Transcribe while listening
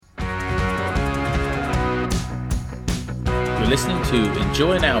listening to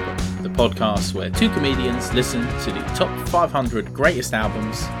Enjoy an Album, the podcast where two comedians listen to the top 500 greatest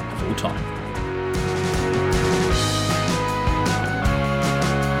albums of all time.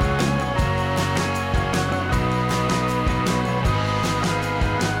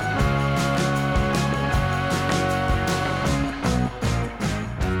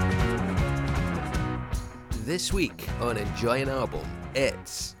 This week on Enjoy an Album,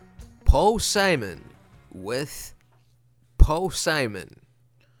 it's Paul Simon with Paul Simon.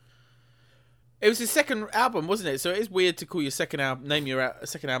 It was his second album, wasn't it? So it is weird to call your second album, name your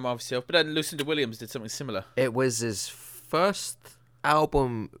second album after yourself. But then Lucinda Williams did something similar. It was his first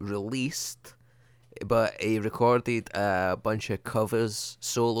album released, but he recorded a bunch of covers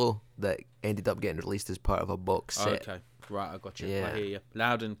solo that ended up getting released as part of a box set. Okay. Right, I got you. Yeah. I hear you.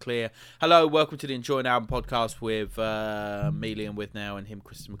 Loud and clear. Hello, welcome to the Enjoy an Album podcast with me, Liam Withnow, and him,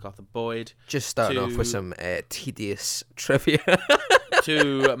 Kristen MacArthur Boyd. Just starting off with some tedious trivia.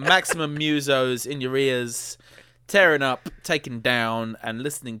 To maximum musos in your ears, tearing up, taking down, and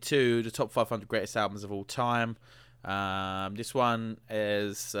listening to the top 500 greatest albums of all time. This one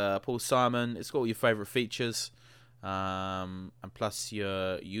is Paul Simon. It's got all your favourite features, and plus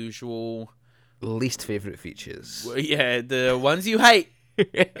your usual... Least favourite features. Well, yeah, the ones you hate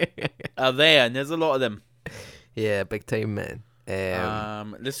are there, and there's a lot of them. Yeah, big time, man.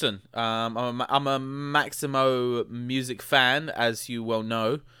 Listen, I'm a Maximo music fan, as you well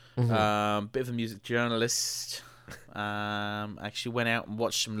know. Mm-hmm. Bit of a music journalist. Actually went out and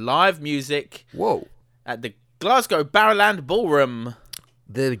watched some live music. Whoa. At the Glasgow Barrowland Ballroom.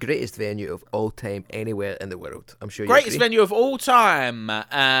 The greatest venue of all time anywhere in the world. I'm sure you Greatest agree. venue of all time.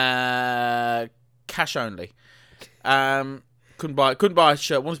 Cash only. Couldn't buy a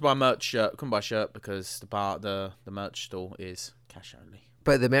shirt. Wanted to buy a merch shirt. Couldn't buy a shirt because the merch store is cash only.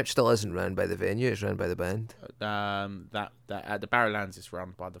 But the merch still isn't run by the venue, it's run by the band. That at the Barrowlands is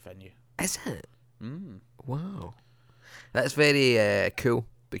run by the venue. Is it? Mm. Wow. That's very cool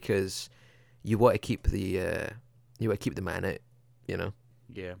because you want to keep the man out, you know.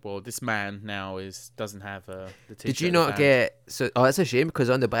 Yeah, well, this man now doesn't have the t-shirt. Did you not get... Oh, that's a shame, because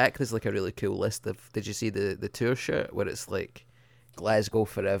on the back there's like a really cool list of... Did you see the tour shirt where it's like Glasgow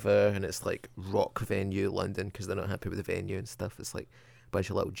Forever and it's like Rock Venue London because they're not happy with the venue and stuff. It's like a bunch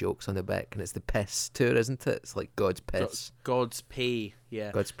of little jokes on the back and it's the piss tour, isn't it? It's like God's piss. God's pee,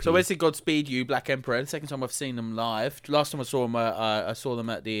 yeah. God's pee. So basically Godspeed You, Black Emperor. The second time I've seen them live. Last time I saw them, I saw them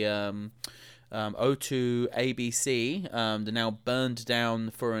at the... O2 ABC, the now burned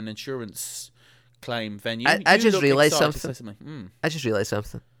down for an insurance claim venue. I just realised something. I just realised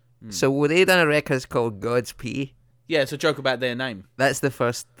something. So were they done a record called God's Pee? Yeah, it's a joke about their name. That's the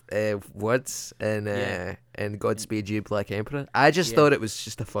first words in Godspeed You, Black Emperor. I just thought it was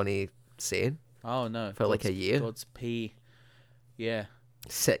just a funny saying. Oh no, for like a year. God's Pee. Yeah.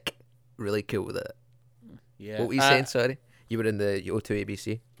 Sick. Really cool with it. Yeah. What were you saying? Sorry, you were in the O2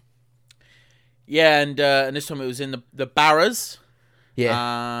 ABC. Yeah, and this time it was in the Barras.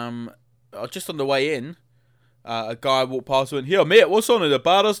 Yeah. Just on the way in, a guy walked past and went, "Here, mate, what's on in the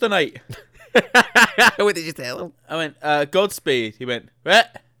Barras tonight?" What did you tell him? I went, Godspeed. He went,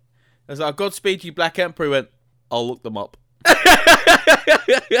 what? I was like, Godspeed You, Black Emperor. He went, I'll look them up.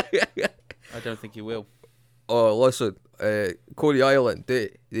 I don't think he will. Oh, listen, Coney Island,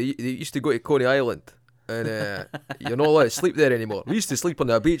 they used to go to Coney Island. And you're not allowed to sleep there anymore. We used to sleep on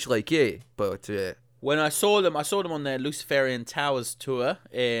the beach like, yeah, but... When I saw them on their Luciferian Towers tour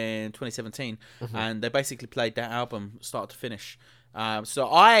in 2017, and they basically played that album start to finish. So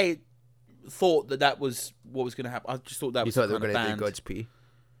I thought that was what was going to happen. I just thought that was the kind of of band. You thought they were going to do God's Pee?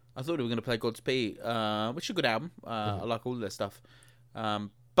 I thought they were going to play God's Pee, which is a good album. I like all of their stuff.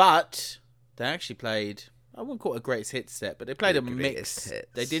 But they actually played... I wouldn't call it a greatest hits set, but they played a mix. Hits.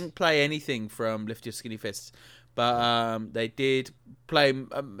 They didn't play anything from Lift Your Skinny Fists, but they did play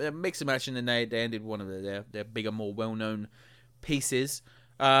a mix and match, and then they ended one of their bigger, more well-known pieces.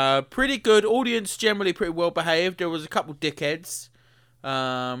 Pretty good audience, generally pretty well behaved. There was a couple dickheads.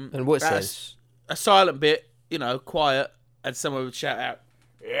 In what sense? A silent bit, quiet, and someone would shout out,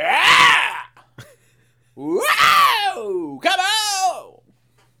 "Yeah! Wow! Come on!"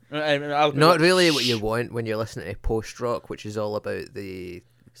 Not really what you want when you're listening to post-rock, which is all about the...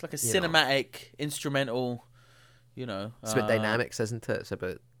 It's like a cinematic, instrumental, It's about dynamics, isn't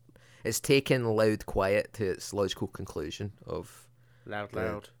it? It's taking loud quiet to its logical conclusion of... Loud.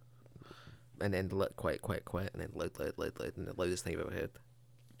 And then quiet, and then loud, and the loudest thing I've ever heard.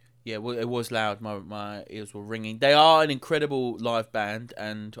 Yeah, well, it was loud. My ears were ringing. They are an incredible live band,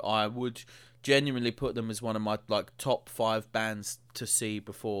 and I would... genuinely put them as one of my top 5 bands to see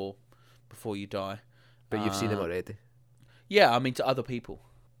before you die. But you've seen them already. Yeah, I mean to other people.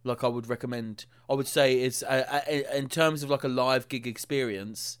 Like I would recommend. I would say it's in terms of like a live gig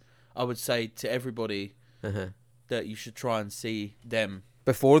experience. I would say to everybody that you should try and see them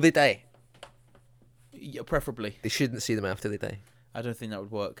Before they die. Yeah, preferably. They shouldn't see them after they die. I don't think that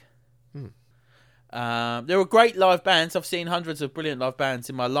would work. There were great live bands. I've seen hundreds of brilliant live bands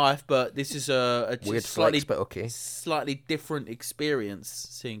in my life, but this is a Weird slightly, flex, but okay. slightly different experience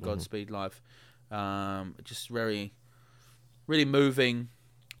seeing Godspeed live. Just very, really moving,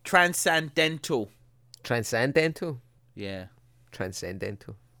 transcendental. Transcendental? Yeah.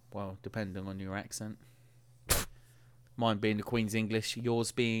 Transcendental. Well, depending on your accent. Mine being the Queen's English,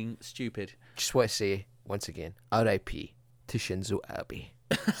 yours being stupid. Just want to say, once again, R.I.P. to Shinzo Abe.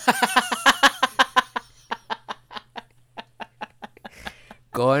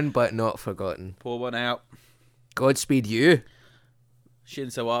 Gone but not forgotten. Pour one out. Godspeed you.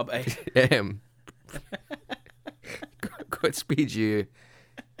 Shinzo Abe. Godspeed you,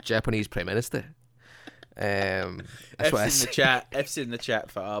 Japanese Prime Minister. That's F's what I in say. the chat. F's in the chat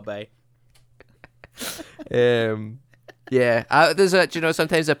for Abe. Yeah. There's a. Do you know?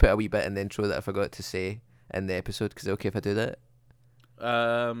 Sometimes I put a wee bit in the intro that I forgot to say in the episode. Because okay if I do that.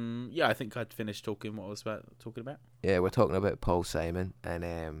 Yeah, I think I'd finished talking what I was talking about. Yeah, we're talking about Paul Simon,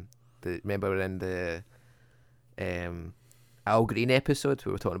 and remember we're in the Al Green episode.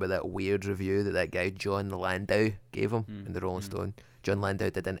 We were talking about that weird review that guy John Landau gave him in the Rolling Stone. John Landau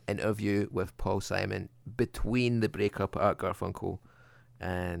did an interview with Paul Simon between the breakup at Art Garfunkel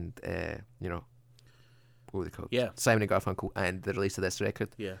and what were they called? Yeah, Simon and Garfunkel, and the release of this record.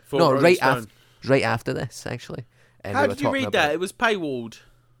 Yeah, no, Rolling Stone. right after this actually. And How they were did you talking read about- that? It was paywalled.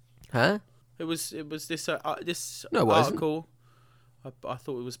 Huh? It was this this No, it wasn't. article. I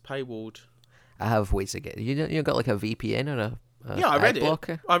thought it was paywalled. I have ways to get you got like a VPN or a Yeah, I read ad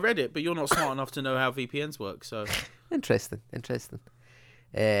blocker? it. I read it, but you're not smart enough to know how VPNs work. So Interesting.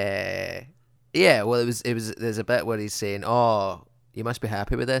 Yeah, well, it was. There's a bit where he's saying, "Oh, you must be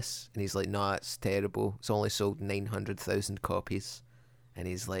happy with this," and he's like, "No, it's terrible. It's only sold 900,000 copies," and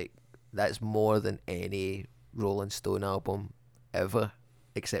he's like, "That's more than any Rolling Stone album ever,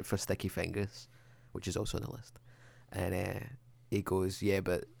 except for Sticky Fingers, which is also on the list." And he goes, "Yeah,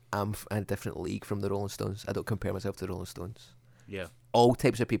 but I'm in a different league from the Rolling Stones. I don't compare myself to the Rolling Stones." yeah, All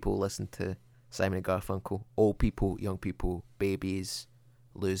types of people listen to Simon and Garfunkel. Old people, young people, babies,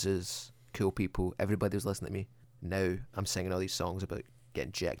 losers, cool people. Everybody was listening to me. Now I'm singing all these songs about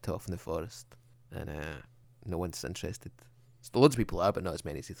getting jacked off in the forest, and no one's interested. So loads of people are, but not as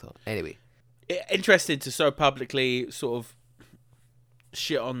many as he thought. Anyway, interested to so publicly sort of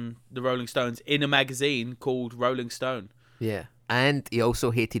shit on the Rolling Stones in a magazine called Rolling Stone. yeah. And he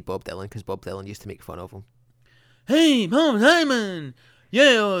also hated Bob Dylan because Bob Dylan used to make fun of him. Hey, Paul Simon.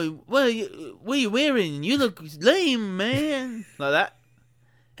 Yeah, what are you wearing? You look lame, man. Like that.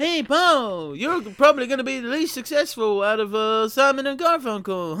 Hey, Paul, you're probably going to be the least successful out of Simon and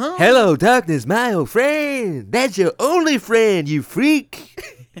Garfunkel, huh? Hello, darkness, my old friend. That's your only friend, you freak.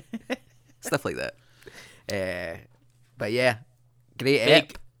 Stuff like that. But yeah, great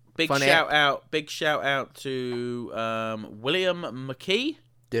ep. Big Fun shout out to William McKee,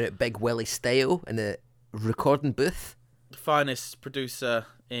 Doing it Big Willie style in the recording booth. the finest producer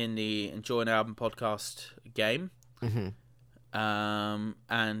in the Enjoy an Album podcast game.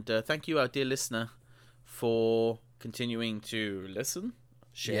 And thank you, our dear listener, for continuing to listen,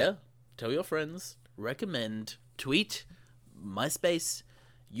 share, tell your friends, recommend, tweet, MySpace,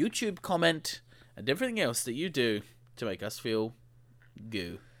 YouTube comment, and everything else that you do to make us feel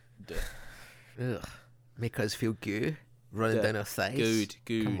good. Ugh. Make us feel good. Running down our thighs.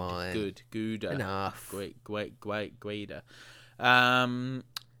 Good. Come on. Good. Enough. Great.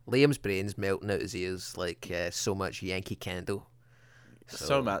 Liam's brain's melting out his ears like so much Yankee Candle.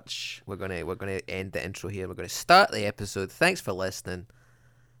 So much. We're gonna end the intro here. We're gonna start the episode. Thanks for listening.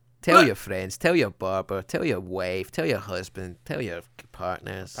 Tell your friends, tell your barber, tell your wife, tell your husband, tell your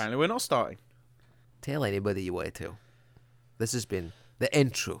partners. Apparently we're not starting. Tell anybody you want to tell. This has been the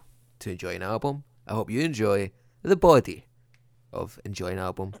intro to Enjoy an Album. I hope you enjoy the body of Enjoy an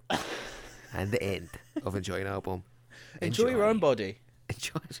Album and the end of Enjoy an Album. Enjoy your own body.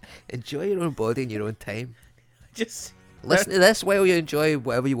 Enjoy your own body in your own time. Just Listen to this while you enjoy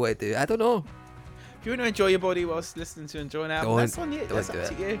whatever you want to do. I don't know. if you want to enjoy your body whilst listening to Enjoy an Album, that's on you. That's up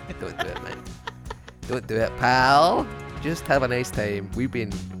to you. Don't do it, man. Don't do it, pal. Just have a nice time. We've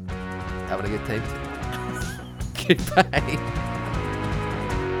been having a good time too. Goodbye.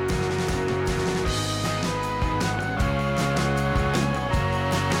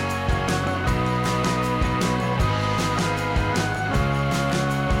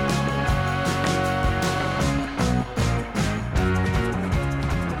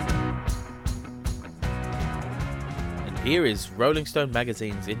 here is Rolling Stone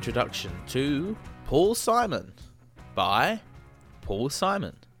magazine's introduction to Paul Simon by Paul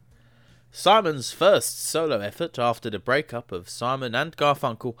Simon. Simon's first solo effort after the breakup of Simon and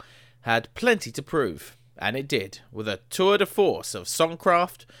Garfunkel had plenty to prove, and it did, with a tour de force of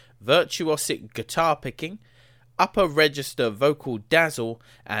songcraft, virtuosic guitar picking, upper register vocal dazzle,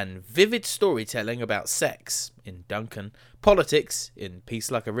 and vivid storytelling about sex in Duncan, politics in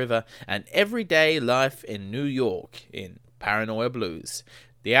Peace Like a River, and everyday life in New York in Paranoia Blues.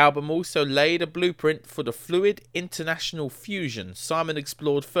 The album also laid a blueprint for the fluid international fusion Simon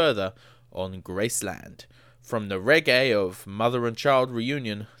explored further on Graceland, from the reggae of Mother and Child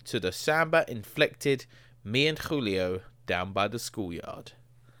Reunion to the samba-inflected Me and Julio Down by the Schoolyard.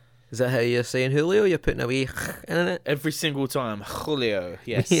 Is that how you're saying Julio? You're putting a wee in it? Every single time, Julio,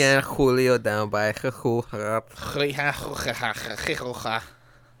 yes. Yeah, Julio down by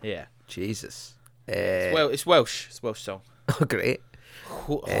Yeah. Jesus. It's Welsh. It's Welsh song. Oh, great.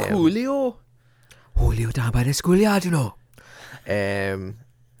 Julio? Julio down by the schoolyard, you know.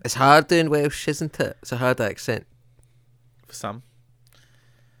 It's hard doing Welsh, isn't it? It's a hard accent. For some.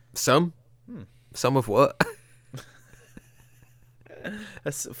 Some? Some of what?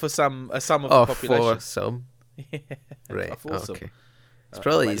 For some of the population. For some. Yeah. Right, For some. okay. It's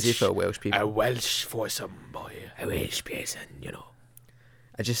probably Welsh. easy for Welsh people. A Welsh for some boy. A Welsh person, you know.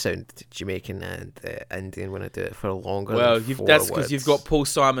 I just sound Jamaican and Indian when I do it for longer Well, than 4 that's because words. you've got Paul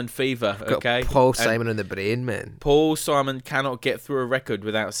Simon fever, I've got okay? Paul And Simon in the brain, man. Paul Simon cannot get through a record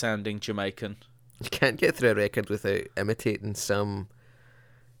without sounding Jamaican. You can't get through a record without imitating some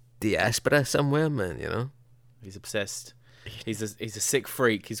diaspora somewhere, man, you know? He's obsessed. He's a sick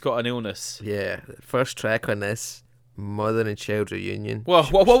freak. He's got an illness. Yeah, the first track on this, Mother and Child Reunion.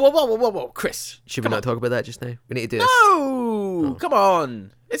 Whoa, Chris. Should we come not on. talk about that just now? We need to do this. No! Come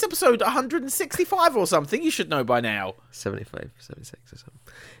on. It's episode 165 or something. You should know by now. 75, 76 or something.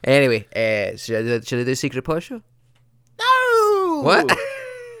 Anyway, should I do Secret Paul Show? No! What?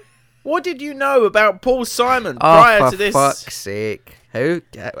 What did you know about Paul Simon Oh, prior for to this? fuck's sake.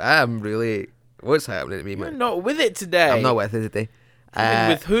 I'm really... What's happening to me, You're man? not with it today. I'm not with it today. You've been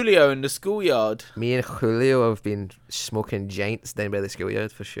with Julio in the schoolyard. Me and Julio have been smoking giants down by the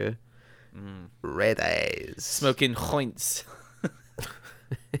schoolyard for sure. Red eyes. Smoking joints.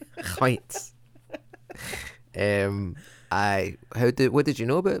 Joints. What did you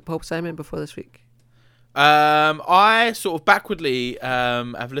know about Paul Simon before this week? I sort of backwardly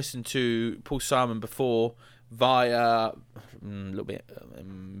have listened to Paul Simon before via a little bit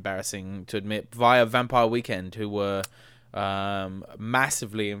embarrassing to admit, via Vampire Weekend, who were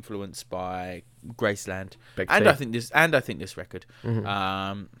massively influenced by Graceland, and I think this record.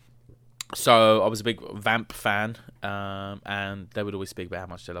 So I was a big Vamp fan, and they would always speak about how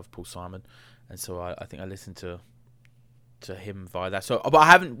much they love Paul Simon, and so I think I listened to him via that. So, but I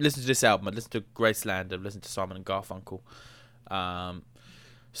haven't listened to this album. I listened to Graceland. I've listened to Simon and Garfunkel.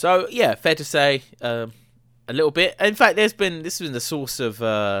 So yeah, fair to say. A little bit. In fact, this has been the source of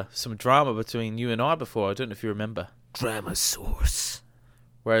some drama between you and I before. I don't know if you remember. Drama source.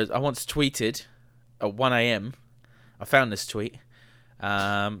 Whereas I once tweeted at 1 a.m. I found this tweet.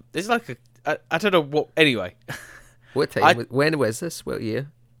 There's like I don't know what. Anyway. What time? When was this? What year?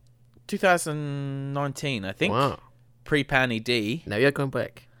 2019, I think. Wow. Pre-Panny D. Now you're going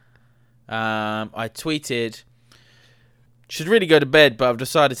back. I tweeted, should really go to bed, but I've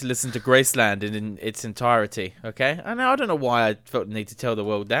decided to listen to Graceland in its entirety. Okay, and I don't know why I felt the need to tell the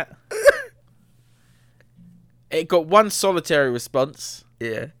world that. It got one solitary response.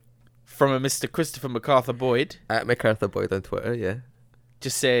 Yeah. From a Mr. Christopher MacArthur Boyd. At MacArthur Boyd on Twitter, yeah.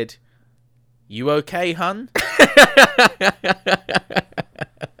 Just said, "You okay, hun?"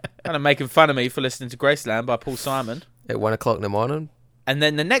 Kind of making fun of me for listening to Graceland by Paul Simon. At 1 o'clock in the morning. And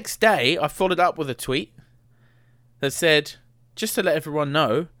then the next day, I followed up with a tweet that said, just to let everyone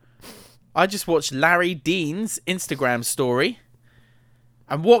know, I just watched Larry Dean's Instagram story.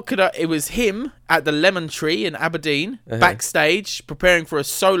 And it was him at the Lemon Tree in Aberdeen, backstage, preparing for a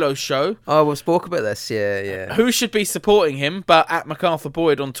solo show. Oh, we spoke about this, yeah. Who should be supporting him but at MacArthur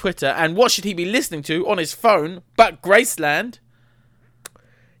Boyd on Twitter? And what should he be listening to on his phone but Graceland?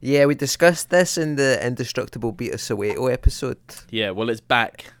 Yeah, we discussed this in the Indestructible Beat of Soweto episode. Yeah, well, it's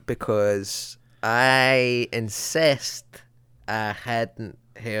back. Because I insist I hadn't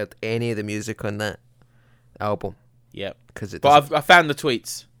heard any of the music on that album. Yep. But I found the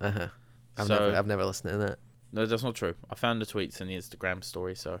tweets. I've never listened to that. No, that's not true. I found the tweets in the Instagram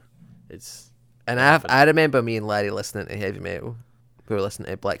story, so it's... And I remember me and Larry listening to heavy metal. We were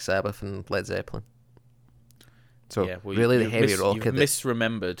listening to Black Sabbath and Led Zeppelin. So, yeah, well, really the heavy rock... You've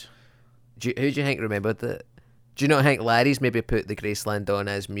misremembered. Who do you think remembered it? Do you not think Larry's maybe put the Graceland on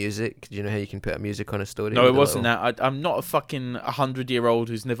as music? Do you know how you can put a music on a story? No, with it a wasn't little- that. I'm not a fucking 100-year-old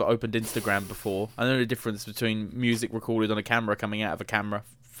who's never opened Instagram before. I know the difference between music recorded on a camera coming out of a camera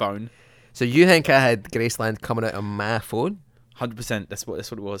phone. So you think I had Graceland coming out on my phone? 100%. That's what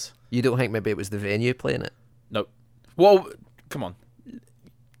it was. You don't think maybe it was the venue playing it? Nope. Well, come on.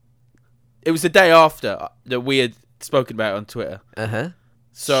 It was the day after that we had spoken about it on Twitter. Uh-huh.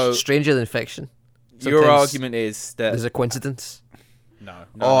 So Stranger Than Fiction. your Sometimes argument is that There's a coincidence. no.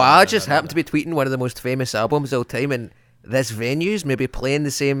 I just happened to be tweeting one of the most famous albums of all time, and this venue's maybe playing the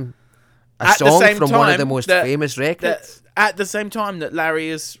same At the song same from one of the time most that- famous records. at the same time that Larry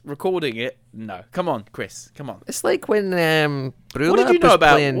is recording it. No, come on, Chris, come on. It's like when Brulab What did you know was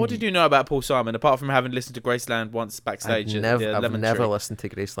about? playing... What did you know about Paul Simon apart from having listened to Graceland once backstage? I've at the never Lemon Tree? listened to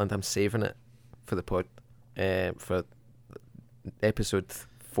Graceland. I'm saving it for the pod, for episode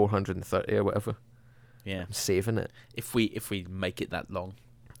 430 or whatever. Yeah, I'm saving it. if we make it that long,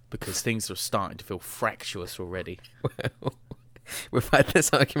 because things are starting to feel fractious already. We've had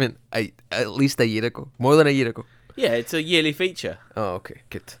this argument at least a year ago, more than a year ago. Yeah, it's a yearly feature. Oh, okay,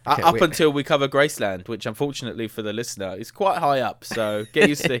 good. Can't Up wait. until we cover Graceland, which unfortunately for the listener is quite high up. So get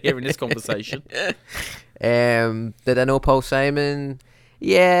used to hearing this conversation. Did I know Paul Simon?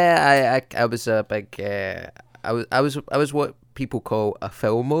 Yeah, I was a big I was what people call a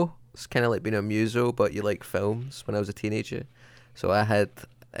filmo. It's kind of like being a muso, but you like films. When I was a teenager, so I had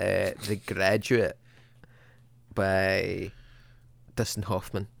The Graduate by Dustin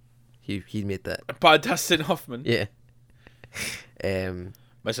Hoffman. He made that. By Dustin Hoffman. Yeah.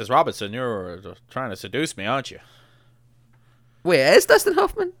 Mrs. Robertson, you're trying to seduce me, aren't you? Wait, is Dustin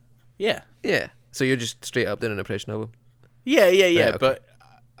Hoffman? Yeah. Yeah. So you're just straight up doing an impression of him. Yeah. okay. But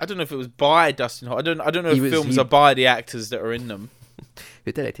I don't know if it was by Dustin Hoffman. I don't know He if was- films he- are by the actors that are in them.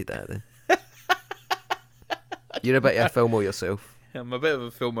 Who directed that then? You're a bit of a filmo yourself. I'm a bit of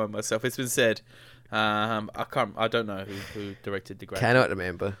a filmer myself. It's been said. I don't know who directed The Graduate. Cannot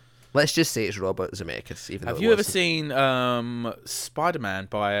remember. Let's just say it's Robert Zemeckis. Even Have though it you ever wasn't. seen Spider-Man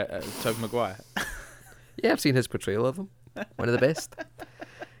by Tobey Maguire? Yeah, I've seen his portrayal of him. One of the best.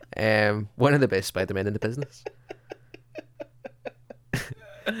 One of the best Spider-Men in the business.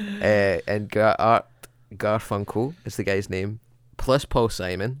 And Art Garfunkel is the guy's name. Plus Paul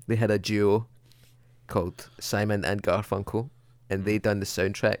Simon. They had a duo called Simon and Garfunkel, and they done the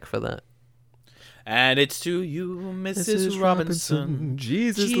soundtrack for that. And it's to you, Mrs. Robinson.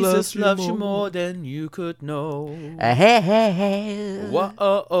 Jesus Jesus loves you more than you could know. Hey, hey, hey.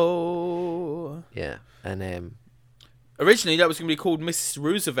 Whoa. Yeah, and Originally, that was going to be called Mrs.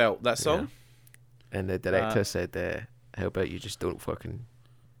 Roosevelt, that song. the director said, "How about you just don't fucking?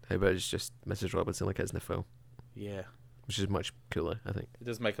 How about it's just Mrs. Robinson like it is in the film?" Yeah. Which is much cooler, I think. It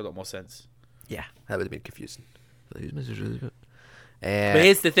does make a lot more sense. Yeah, that would have been confusing. But who's Mrs. Roosevelt? But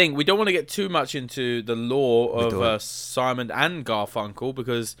here's the thing. We don't want to get too much into the lore We of don't. Simon and Garfunkel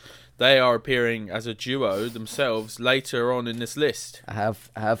because they are appearing as a duo themselves later on in this list. I have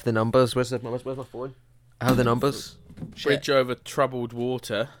the numbers. Where's my phone? I have the numbers. Shit. Bridge over troubled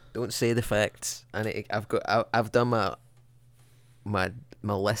water. Don't say the facts. And I've done my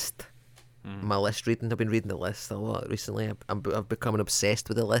list. My list reading. I've been reading the list a lot recently. I've become obsessed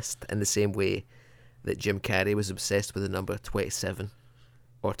with the list in the same way that Jim Carrey was obsessed with the number 27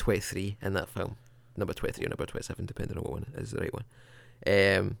 or 23 in that film. Number 23 or number 27, depending on what one is the right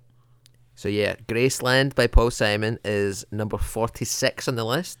one. So yeah, Graceland by Paul Simon is number 46 on the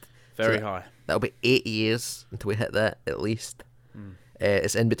list. Very So high. That'll be 8 years until we hit that, at least.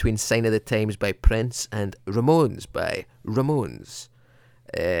 It's in between Sign of the Times by Prince and Ramones by Ramones.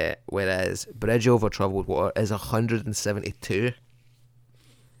 Whereas Bridge Over Troubled Water is 172.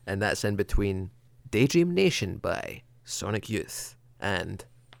 And that's in between Daydream Nation by Sonic Youth and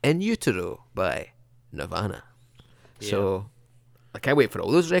In Utero by Nirvana. So I can't wait for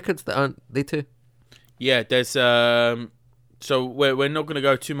all those records that aren't they too. Yeah, there's so we're not going to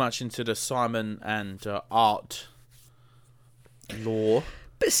go too much into the Simon and Art lore,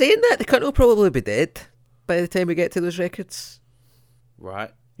 But saying that, the cunt will probably be dead by the time we get to those records.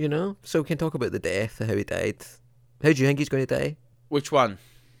 right? You know? So we can talk about the death, how he died. How do you think he's going to die? Which one?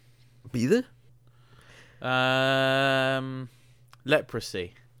 Either?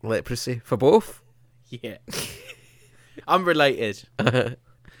 Leprosy. Leprosy. For both? Yeah. Unrelated.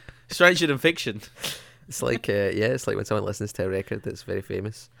 Stranger than fiction. It's like, it's like when someone listens to a record that's very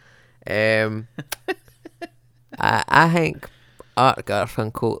famous. I think Art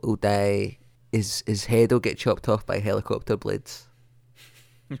Garfunkel will die. His head will get chopped off by helicopter blades.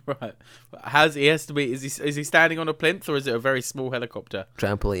 Right. He has to be? Is he standing on a plinth or is it a very small helicopter?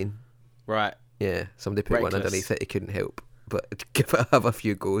 Trampoline. Right. Yeah, somebody put one Reckless. underneath it. He couldn't help but have a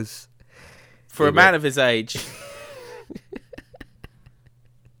few goes. For a man of his age,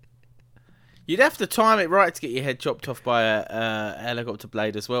 you'd have to time it right to get your head chopped off by a helicopter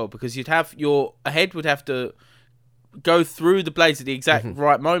blade as well, because your head would have to go through the blades at the exact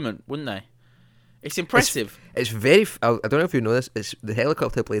right moment, wouldn't they? It's impressive. It's very. I don't know if you know this. The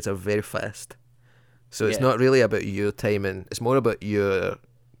helicopter blades are very fast, so it's not really about your timing. It's more about your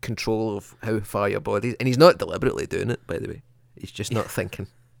control of how far your body. And he's not deliberately doing it, by the way. He's just not thinking.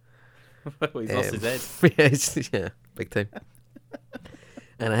 Well, he's lost his head. Yeah, big time.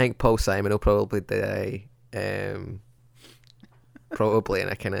 And I think Paul Simon will probably die, probably in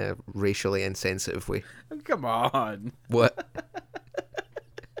a kind of racially insensitive way. Come on. What?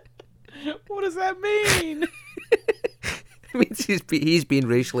 What does that mean? It means he's been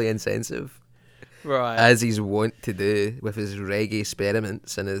racially insensitive, Right. as he's wont to do with his reggae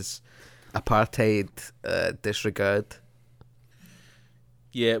experiments and his apartheid disregard.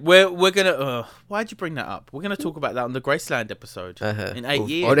 Yeah, we're gonna. Why'd you bring that up? We're gonna talk about that on the Graceland episode in 8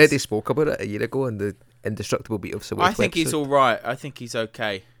 years. Already spoke about it a year ago on the Indestructible Beat of Sawyer. I think he's all right. I think he's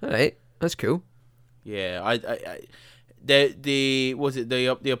okay. All right. That's cool. Yeah, the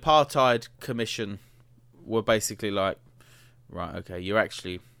apartheid commission were basically like, right, okay,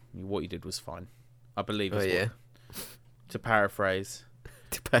 what you did was fine. I believe. To paraphrase.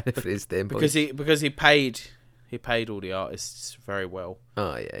 To paraphrase them, because he paid all the artists very well.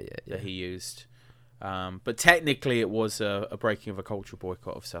 Oh yeah. That he used. But technically, it was a breaking of a cultural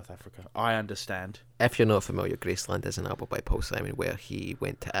boycott of South Africa. I understand. If you're not familiar, Graceland is an album by Paul Simon where he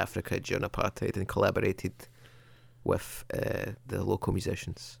went to Africa during apartheid and collaborated with the local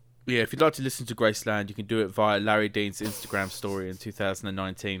musicians. Yeah, if you'd like to listen to Graceland, you can do it via Larry Dean's Instagram story in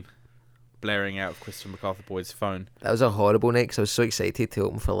 2019, blaring out of Christopher MacArthur Boyd's phone. That was a horrible night because I was so excited to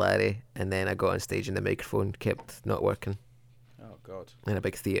open for Larry, and then I got on stage and the microphone kept not working. Oh, God. In a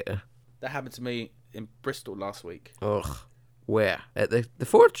big theatre. That happened to me in Bristol last week. Ugh. Where? At the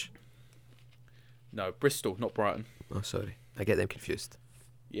Forge? No, Bristol, not Brighton. Oh, sorry. I get them confused.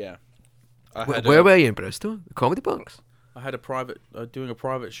 Yeah. Where were you in Bristol? The Comedy Box? I had doing a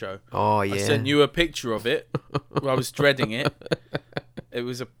private show. Oh, yeah. I sent you a picture of it. I was dreading it. It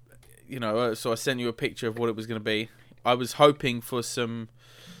was so I sent you a picture of what it was going to be. I was hoping for some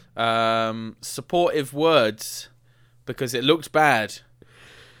supportive words because it looked bad.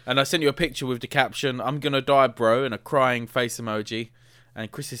 And I sent you a picture with the caption, "I'm gonna die, bro," and a crying face emoji. And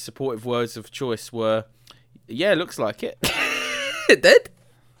Chris's supportive words of choice were, "Yeah, looks like it." It did?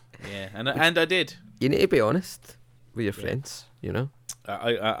 Yeah, and I did. You need to be honest with your friends, you know?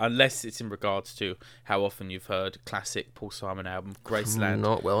 Unless it's in regards to how often you've heard classic Paul Simon album, Graceland. I'm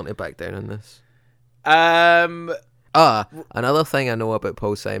not willing to back down on this. Um, Another thing I know about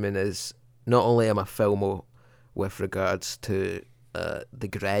Paul Simon is not only am I filmo with regards to The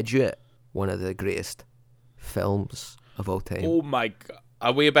Graduate, one of the greatest films of all time. Oh my God.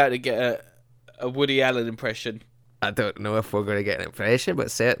 Are we about to get a Woody Allen impression? I don't know if we're going to get an impression,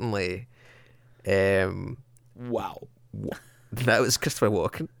 but certainly Wow. that was Christopher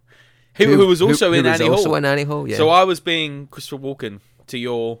Walken. Who was also in Annie Hall. Also in Annie Hall, yeah. So I was being Christopher Walken to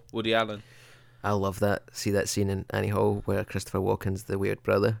your Woody Allen. I love that. See that scene in Annie Hall where Christopher Walken's the weird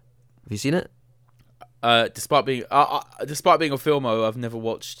brother. Have you seen it? Despite being a filmo, I've never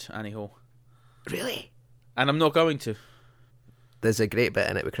watched Annie Hall. Really? And I'm not going to. There's a great bit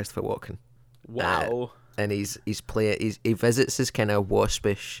in it with Christopher Walken. Wow. And he visits his kind of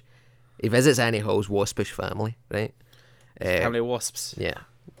waspish. He visits Annie Hall's waspish family, right? Family of wasps. Yeah,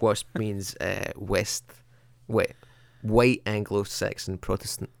 wasp means white Anglo-Saxon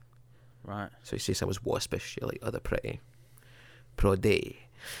Protestant. Right. So you see someone's waspish, you're like, oh, they're pretty pro-day.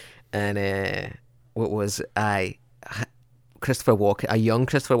 And Christopher Walken, a young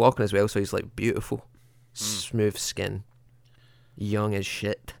Christopher Walken as well, so he's like beautiful, smooth skin, young as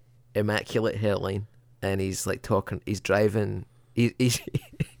shit, immaculate hairline, and he's like talking, he's driving, he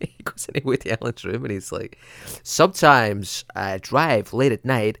goes into Woody Allen's room and he's like, sometimes I drive late at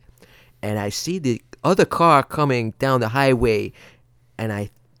night and I see the other car coming down the highway and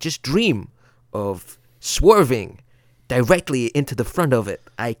I just dream of swerving directly into the front of it.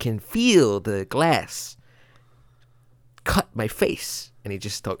 I can feel the glass cut my face. And he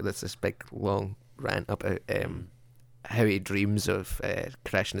just talked this big long rant about how he dreams of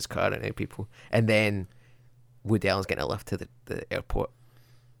crashing his car into people. And then Woody Allen's getting a lift to the airport.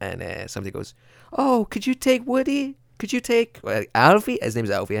 And somebody goes, oh, could you take Woody? Could you take Alfie? His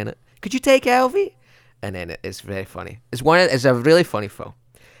name's Alfie, isn't it? Could you take Alfie? And then it's very funny. It's a really funny film.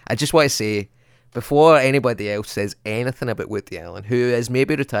 I just want to say, before anybody else says anything about Woody Allen, who is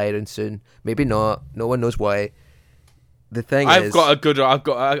maybe retiring soon, maybe not, no one knows why. The thing is, I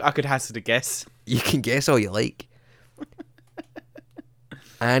could hazard a guess. you can guess all you like.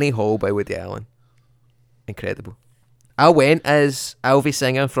 Annie Hall by Woody Allen. Incredible. I went as Alvy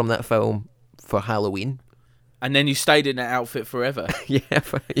Singer from that film for Halloween. And then you stayed in that outfit forever. yeah,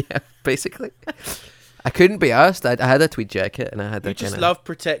 basically. I couldn't be asked. I had a tweed jacket and I had You just love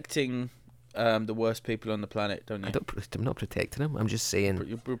protecting the worst people on the planet, don't you? I'm not protecting him. I'm just saying.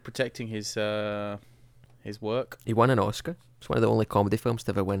 You're protecting his work. He won an Oscar. It's one of the only comedy films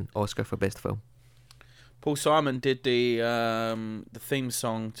to ever win Oscar for Best Film. Paul Simon did the theme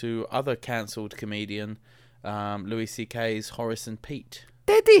song to other cancelled comedian Louis C.K.'s Horace and Pete.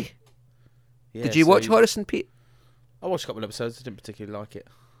 Did he? Yeah, Did you watch Horace and Pete? I watched a couple of episodes. I didn't particularly like it.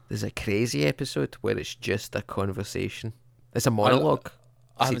 There's a crazy episode where it's just a conversation. It's a monologue.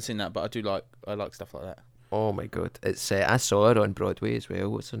 I haven't seen that, but I like stuff like that. Oh my god! It's I saw her on Broadway as well.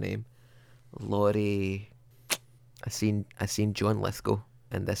 What's her name? Laurie. I seen John Lithgow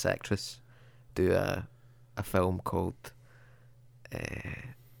and this actress do a film called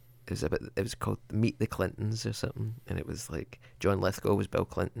it was called Meet the Clintons or something, and it was like John Lithgow was Bill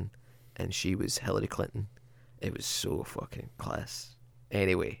Clinton and she was Hillary Clinton. It was so fucking class.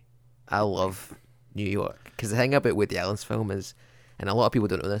 Anyway, I love New York because the thing about Woody Allen's film is, and a lot of people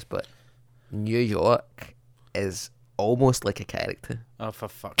don't know this, but New York is almost like a character. Oh, for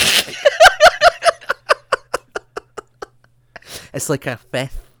fuck's sake. It's like a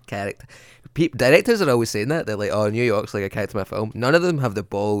fifth character. Directors are always saying that. They're like, oh, New York's like a character in my film. None of them have the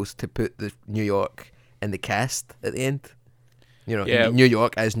balls to put the New York in the cast at the end. You know, yeah. New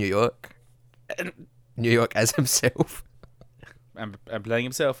York as New York. New York as himself. And playing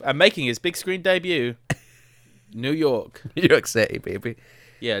himself. And making his big screen debut. New York. New York City, baby.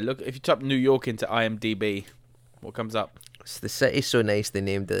 Yeah, look, if you type New York into IMDb, what comes up? The city's so nice they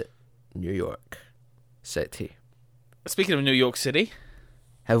named it New York City. Speaking of New York City,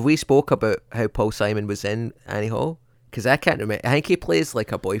 have we spoke about how Paul Simon was in Annie Hall? Because I can't remember. I think he plays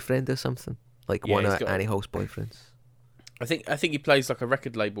like a boyfriend or something, like one of Annie Hall's boyfriends. I think he plays like a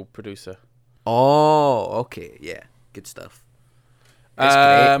record label producer. Oh, okay, yeah, good stuff. It's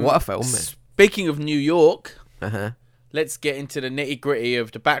great. What a film, man. Speaking of New York, Uh-huh. Let's get into the nitty gritty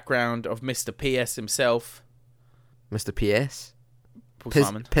of the background of Mr. P.S. himself, Mr. P.S. Paul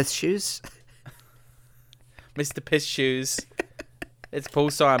Simon. Piss shoes. Mr. Piss Shoes. It's Paul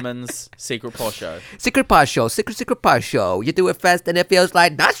Simon's Secret Posh Show. Secret Posh Show. Secret Posh Show. You do it fast and it feels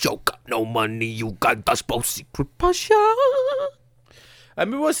like that. You got no money. You got the Secret Posh Show. He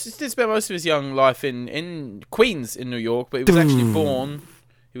did spend most of his young life in Queens in New York, but he was actually born.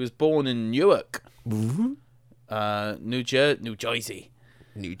 He was born in Newark, New Jersey.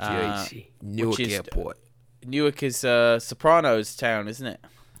 Newark Airport. Newark is Sopranos town, isn't it?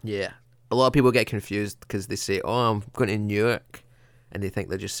 Yeah. A lot of people get confused because they say, "Oh, I'm going to Newark," and they think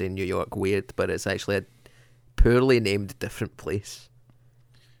they're just saying New York weird, but it's actually a poorly named different place.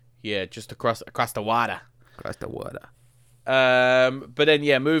 Yeah, just across the water. Across the water. But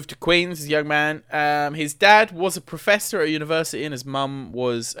then, moved to Queens as a young man. His dad was a professor at a university and his mum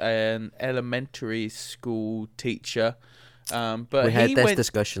was an elementary school teacher. But we had this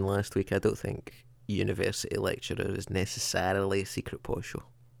discussion last week. I don't think university lecturer is necessarily a secret posh show.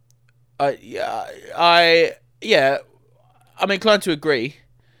 I'm inclined to agree.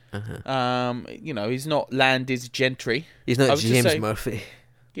 Uh-huh. He's not landed gentry. He's not James Murphy.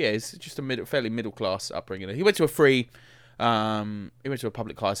 Yeah, he's just a fairly middle class upbringing. He went to he went to a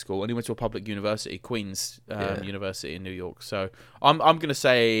public high school and he went to a public university, Queens University in New York. So I'm gonna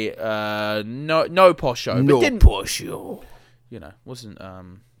say no posh show. No posh show. Wasn't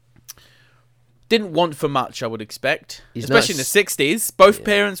didn't want for much, I would expect. He's especially in the 60s. Both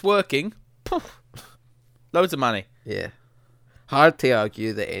parents working. Loads of money. Yeah. Hard to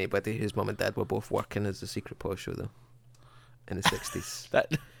argue that anybody whose mum and dad were both working as a secret posh show, though. In the 60s.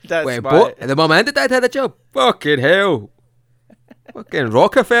 That's the mum and the dad had a job. Fucking hell. Fucking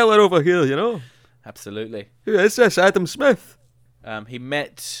Rockefeller over here, you know. Absolutely. Who is this? Adam Smith. He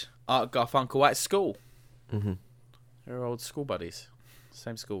met Art Garfunkel at school. Mm-hmm. They were old school buddies.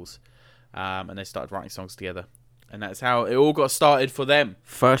 Same schools. And they started writing songs together. And that's how it all got started for them.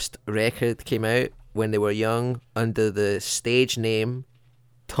 First record came out when they were young under the stage name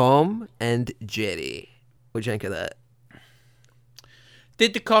Tom and Jerry. What do you think of that?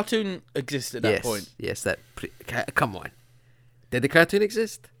 Did the cartoon exist at that point? Yes, come on. Did the cartoon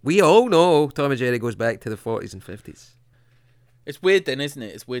exist? We all know Tom and Jerry goes back to the 40s and 50s. It's weird then, isn't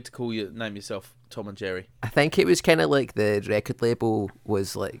it? It's weird to name yourself Tom and Jerry. I think it was kind of like the record label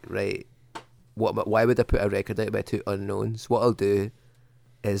was like, right, Why would I put a record out by two unknowns? What I'll do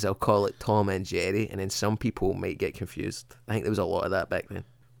is I'll call it Tom and Jerry, and then some people might get confused. I think there was a lot of that back then.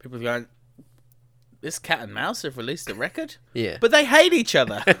 People are going, this Cat and Mouse have released a record? Yeah. But they hate each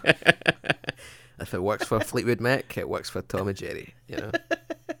other. If it works for Fleetwood Mac, it works for Tom and Jerry, you know?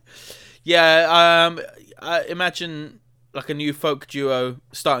 Yeah, I imagine like a new folk duo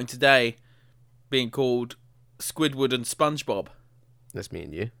starting today being called Squidward and SpongeBob. That's me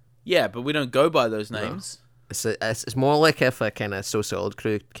and you. Yeah, but we don't go by those names. It's more like if a kind of So Solid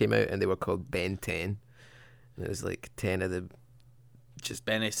crew came out and they were called Ben 10. And it was like 10 of the just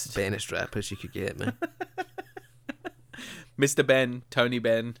Bennest rappers you could get, man. Mr. Ben, Tony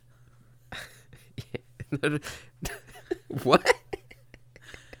Ben. What?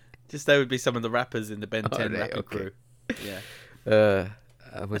 Just they would be some of the rappers in the Ben 10 right, rapping okay. crew. Yeah.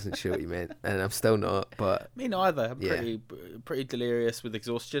 I wasn't sure what you meant, and I'm still not, but... Me neither. I'm Yeah. pretty delirious with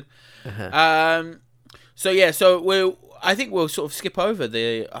exhaustion. Uh-huh. I think we'll sort of skip over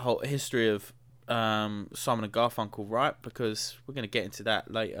the whole history of Simon and Garfunkel, right? Because we're going to get into that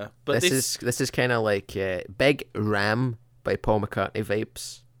later. But this is kind of like Big Ram by Paul McCartney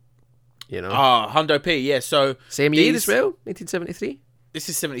vibes, you know? Hundo P, yeah. So Same year as well, 1973? this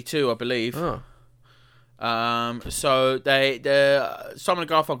is 72, I believe. Oh. So Simon and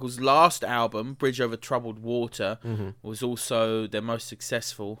Garfunkel's last album, Bridge Over Troubled Water, was also their most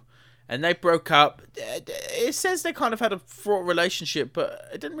successful. And they broke up. It says they kind of had a fraught relationship, but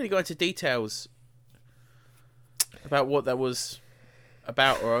it didn't really go into details about what that was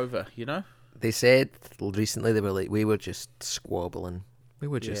about or over, you know? They said recently, they were like, we were just squabbling.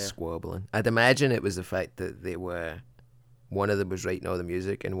 Squabbling. I'd imagine it was the fact that one of them was writing all the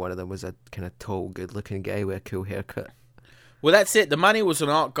music and one of them was a kind of tall, good-looking guy with a cool haircut. Well, that's it. The money was on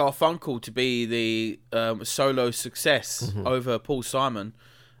Art Garfunkel to be the solo success over Paul Simon.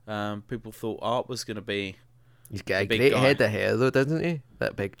 People thought Art was going to be He's got a big great guy. head of hair, though, doesn't he?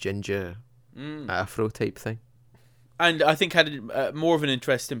 That big ginger afro type thing. And I think had more of an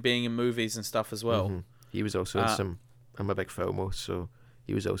interest in being in movies and stuff as well. He was also in some... I'm a big filmo, so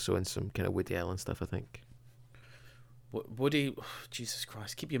he was also in some kind of Woody Allen stuff, I think. Woody... Oh, Jesus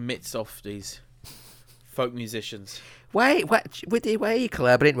Christ. Keep your mitts off these folk musicians. Why, Woody, why are you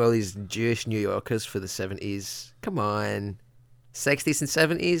collaborating with all these Jewish New Yorkers for the 70s? Come on. 60s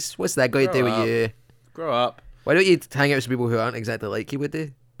and 70s? What's that got to do with you? Grow up. Why don't you hang out with some people who aren't exactly like you,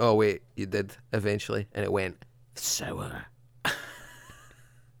 Woody? Oh, wait, you did, eventually. And it went sour.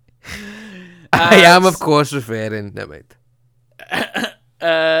 I am, of course, referring... Never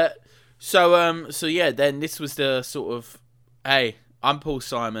mind. So yeah, then this was the sort of, hey, I'm Paul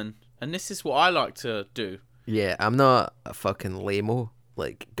Simon, and this is what I like to do. Yeah, I'm not a fucking lame-o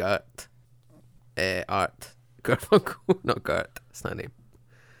like Gert. Art. Garfunkel. Not Gert. That's not a name.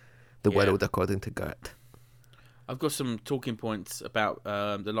 The world according to Gert. I've got some talking points about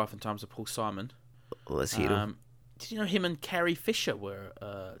the life and times of Paul Simon. Let's hear him. Did you know him and Carrie Fisher were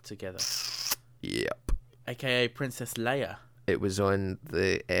together? Yep. AKA Princess Leia. It was on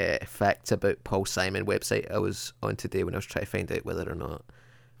the Facts About Paul Simon website I was on today when I was trying to find out whether or not...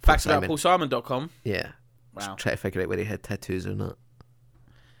 FactsAboutPaulSimon.com. Yeah. Wow. Just trying to figure out whether he had tattoos or not.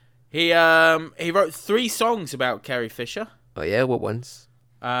 He wrote 3 songs about Carrie Fisher. Oh yeah, what ones?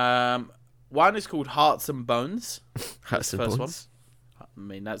 One is called Hearts and Bones. Hearts and First Bones. one. I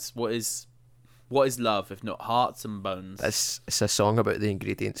mean, that's what is love if not hearts and bones? It's a song about the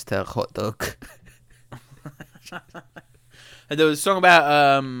ingredients to a hot dog. And there was a song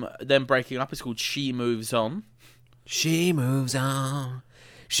about them breaking up. It's called She Moves On. She moves on.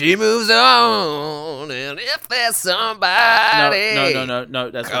 She moves on. And if there's somebody... No.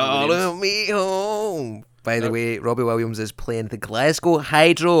 That's Robbie Williams. calling me home. By the way, Robbie Williams is playing the Glasgow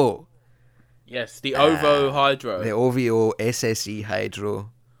Hydro. Yes, the OVO Hydro. The OVO SSE Hydro.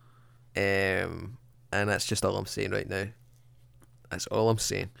 And that's just all I'm saying right now. That's all I'm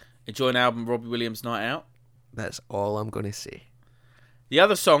saying. Enjoy an album, Robbie Williams Night Out. That's all I'm going to say. The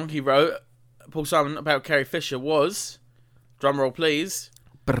other song he wrote, Paul Simon, about Carrie Fisher was, drumroll please,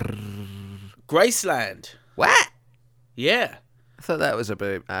 Graceland. What? Yeah. I thought that was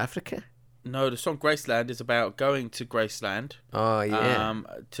about Africa. No, the song Graceland is about going to Graceland. Oh, yeah.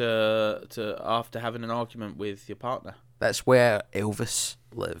 To after having an argument with your partner. That's where Elvis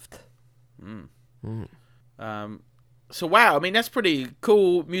lived. So wow, I mean that's pretty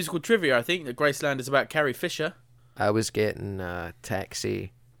cool musical trivia. I think that Graceland is about Carrie Fisher. I was getting a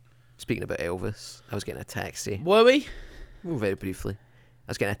taxi. Speaking about Elvis, I was getting a taxi. Were we? Very briefly. I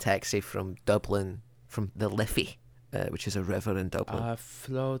was getting a taxi from Dublin, from the Liffey, which is a river in Dublin. I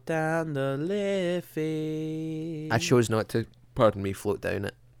float down the Liffey. I chose not to, pardon me, float down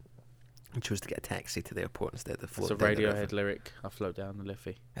it. and chose to get a taxi to the airport instead of It's a floating down the river. Radiohead lyric. I float down the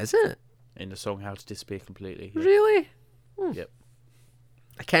Liffey Is it? in the song "How to Disappear Completely." Yeah. Really? Yep.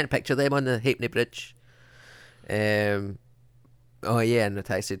 I can't picture them on the Halfpenny Bridge. Oh yeah, in the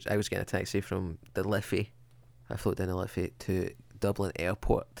taxi. I was getting a taxi from the Liffey. I flew down the Liffey to Dublin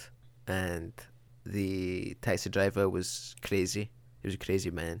Airport, and the taxi driver was crazy. He was a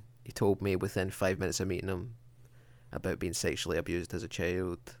crazy man. He told me within 5 minutes of meeting him about being sexually abused as a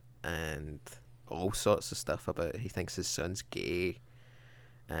child and all sorts of stuff about he thinks his son's gay.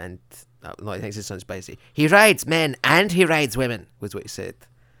 And no, he thinks his son's bisexual. He rides men and he rides women, was what he said.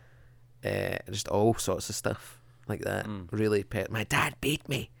 Just all sorts of stuff like that. Really, my dad beat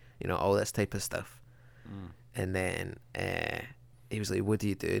me. You know, all this type of stuff. And then he was like, "What do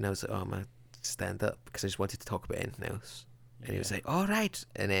you do?" And I was like, "Oh, I'm a stand up," because I just wanted to talk about anything else. And he was like, "All right."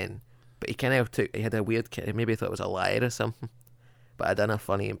 And then, but he kind of he had a weird, maybe he thought it was a liar or something. But I done a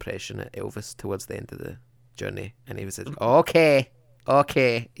funny impression at Elvis towards the end of the journey, and he was like, "Okay,"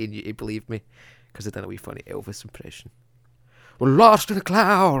 he believed me because I done a wee funny Elvis impression. We're lost in a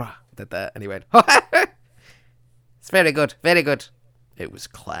cloud. Did that, and he went, "It's very good, very good." It was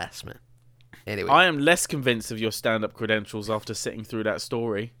class, man. Anyway, I am less convinced of your stand-up credentials after sitting through that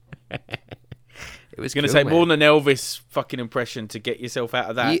story. it was Going to cool, take man. more than an Elvis fucking impression to get yourself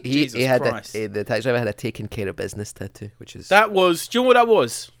out of that. Jesus he had Christ. the taxi driver had a taken care of business tattoo, which is That was, do you know what that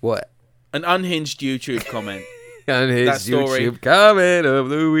was? what? An unhinged YouTube comment. On his That story. YouTube comment of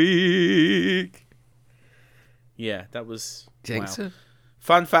the week. Yeah, that was, Do you wow. think so?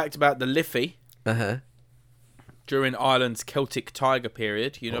 Fun fact about the Liffey, Uh-huh. during Ireland's Celtic Tiger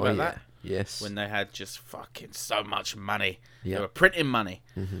period. You know about that? Yes. When they had just fucking so much money. Yeah. They were printing money.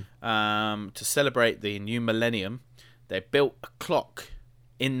 Mm-hmm. To celebrate the new millennium, they built a clock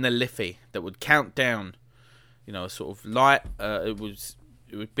in the Liffey that would count down, you know, sort of light. It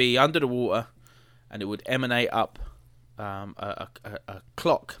would be under the water, and it would emanate up a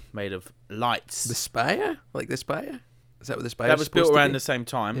clock made of lights. The Spire? Like the Spire? Is that what the Spire That was built around the same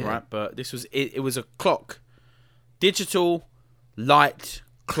time, Yeah. right? But this was it was a clock, digital light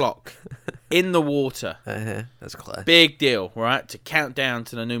clock in the water. Uh-huh. That's class. Big deal, right? To count down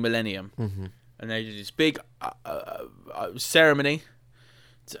to the new millennium. Mm-hmm. And they did this big ceremony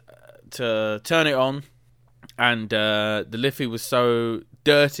to turn it on. And the Liffey was so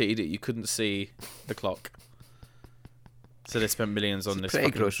dirty that you couldn't see the clock. So they spent millions on this pretty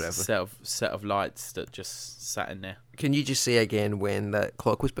fucking gross, Trevor. set of lights that just sat in there. Can you just say again when that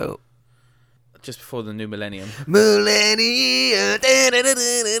clock was built? Just before the new millennium. Millennium.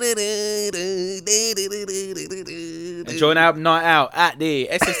 And join Album Night Out at the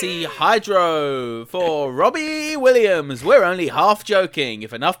SSE Hydro for Robbie Williams. We're only half joking.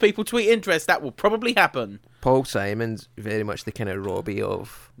 If enough people tweet interest, that will probably happen. Paul Simon's very much the kind of Robbie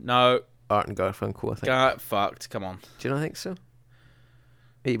of No, Art and Garfunkel, I think. get fucked. Come on. Do you not think so?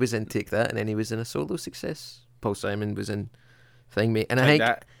 He was in Take That, and then he was in a solo success. Paul Simon was in Thing Mate, and I Take think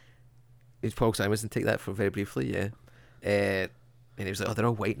that. Paul Simon was in Take That for very briefly, yeah. And he was like, "Oh, they're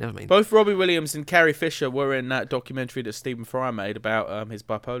all white, never mind." Both Robbie Williams and Carrie Fisher were in that documentary that Stephen Fry made about his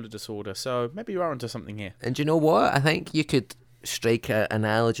bipolar disorder. So maybe you're onto something here. And do you know what? I think you could strike an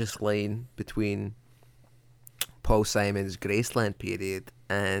analogous line between Paul Simon's Graceland period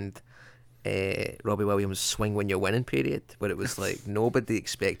and Robbie Williams' Swing When You're Winning period, where it was like nobody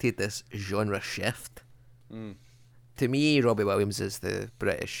expected this genre shift. To me, Robbie Williams is the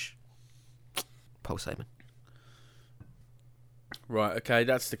British Paul Simon. Right. Okay.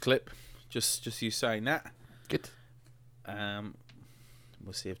 That's the clip. Just you saying that. Good.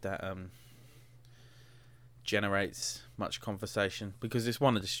 We'll see if that generates much conversation, because it's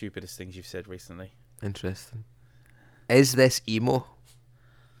one of the stupidest things you've said recently. Interesting. Is this emo?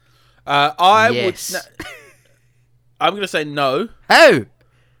 Yes. I'm going to say no. How?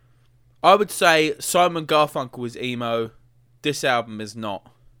 I would say Simon Garfunkel is emo. This album is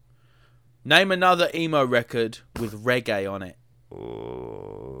not. Name another emo record with reggae on it.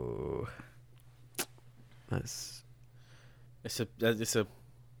 Oh, that's It's a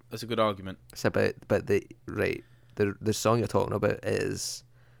good argument. it's about, but the song you're talking about is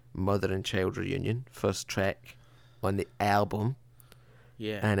Mother and Child Reunion, first track on the album,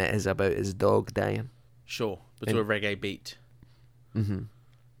 Yeah, and it is about his dog dying. sure, but to a reggae beat. Mm-hmm.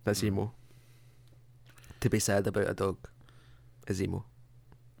 That's emo. To be sad about a dog is emo.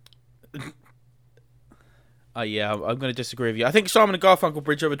 Yeah, I'm going to disagree with you. I think Simon and Garfunkel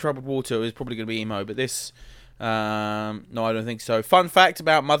Bridge Over Troubled Water is probably going to be emo, but this, no, I don't think so. Fun fact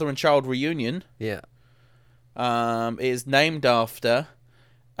about Mother and Child Reunion, Yeah. is named after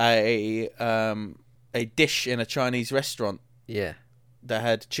a dish in a Chinese restaurant. Yeah. that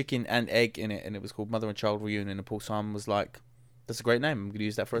had chicken and egg in it, and it was called Mother and Child Reunion. And Paul Simon was like, "That's a great name. I'm going to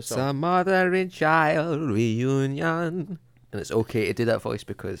use that for a song." It's a mother and child reunion. And it's okay to do that voice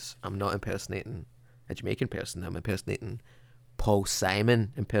because I'm not impersonating a Jamaican person. I'm impersonating Paul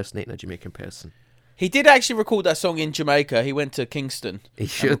Simon impersonating a Jamaican person. He did actually record that song in Jamaica. He went to Kingston. He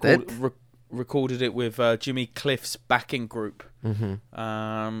sure did. Recorded it with Jimmy Cliff's backing group.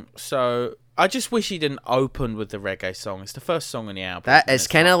 Mm-hmm. So I just wish he didn't open with the reggae song. It's the first song on the album. That is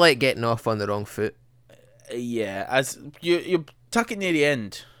kind of like getting off on the wrong foot. Yeah, as you're tucking near the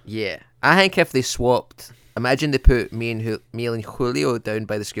end. Yeah, I think if they swapped, imagine they put me and Julio down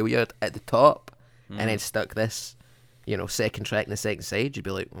by the schoolyard at the top, and then stuck this, second track in the second side, you'd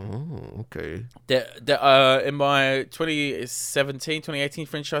be like, oh, okay. In my 2018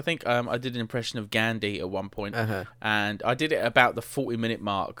 Fringe show, I think, I did an impression of Gandhi at one point, and I did it about the 40-minute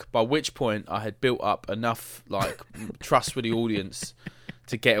mark, by which point I had built up enough trust with the audience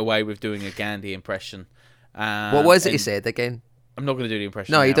to get away with doing a Gandhi impression. What was it he said again? I'm not going to do the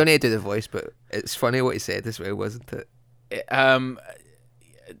impression. No, now. You don't need to do the voice, but it's funny what he said as well, wasn't it?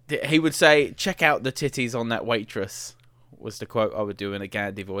 He would say, "Check out the titties on that waitress," was the quote I would do in a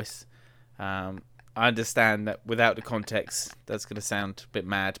Gandhi voice. I understand that without the context, that's going to sound a bit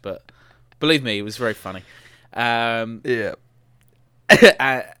mad, but believe me, it was very funny. Yeah.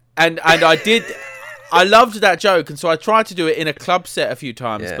 And I loved that joke, and so I tried to do it in a club set a few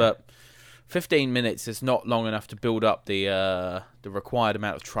times, but 15 minutes is not long enough to build up the required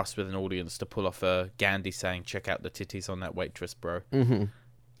amount of trust with an audience to pull off a Gandhi saying, "Check out the titties on that waitress, bro." Mm-hmm.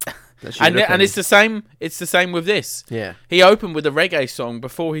 And it's the same. It's the same with this. Yeah. He opened with a reggae song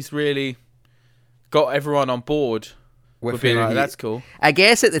before he's really got everyone on board with being like, "That's cool." I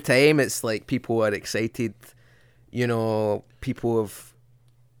guess at the time it's like people are excited. People have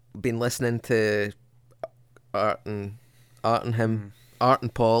been listening to Art and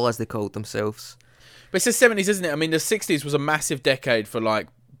Paul, as they called themselves. But it's the 70s, isn't it? I mean, the 60s was a massive decade for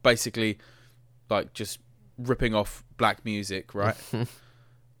basically just ripping off black music, right?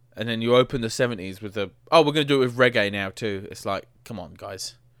 And then you open the 70s with we're going to do it with reggae now too. It's like, come on,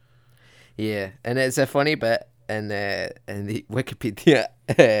 guys. Yeah, and it's a funny bit in the Wikipedia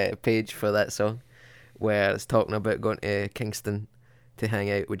page for that song where it's talking about going to Kingston to hang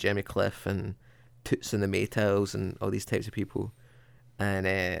out with Jimmy Cliff and Toots and the Maytals and all these types of people.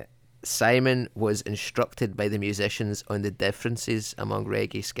 And Simon was instructed by the musicians on the differences among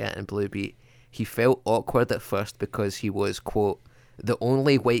reggae, scat and blue beat. He felt awkward at first because he was, quote, the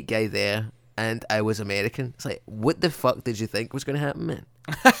only white guy there, and I was American. It's like, what the fuck did you think was going to happen, man?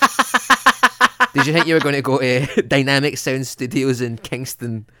 Did you think you were going to go to Dynamic Sound Studios in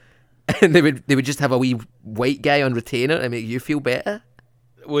Kingston and they would just have a wee white guy on retainer and make you feel better?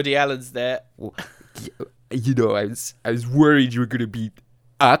 Woody Allen's there. Well, I was worried you were going to be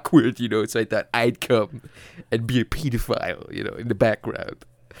awkward, so I thought I'd come and be a pedophile, in the background.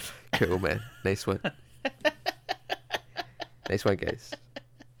 Cool, man. Nice one. Nice one, guys.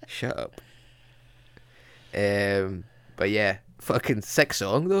 Shut up. But yeah, fucking sick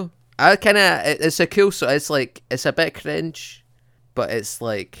song though. It's a cool song. It's a bit cringe, but it's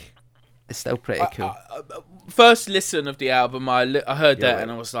still pretty cool. First listen of the album, I heard that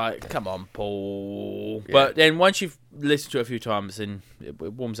and I was like, come on, Paul. Yeah. But then once you've listened to it a few times, then it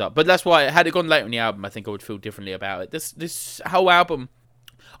warms up. But that's why, had it gone later in the album, I think I would feel differently about it. This whole album,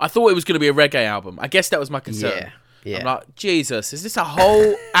 I thought it was going to be a reggae album. I guess that was my concern. Yeah. I'm like, Jesus, is this a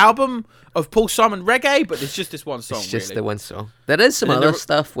whole album of Paul Simon reggae? But it's just this one song, It's just really. the one song. There is some other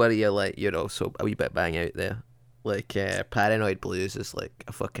stuff where you're like, so a wee bit bang out there. Like, Paranoid Blues is like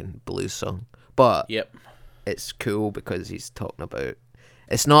a fucking blues song. But it's cool because he's talking about...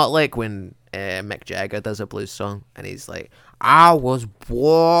 It's not like when Mick Jagger does a blues song and he's like, I was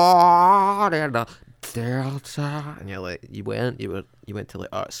born in the Delta. And you're like, you went to like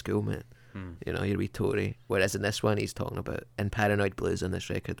art school, mate. You're a wee Tory. Whereas in this one, he's talking about, in Paranoid Blues on this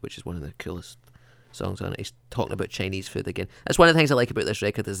record, which is one of the coolest songs on it, he's talking about Chinese food again. That's one of the things I like about this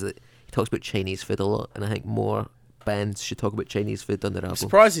record, is that he talks about Chinese food a lot, and I think more bands should talk about Chinese food on their album. I'm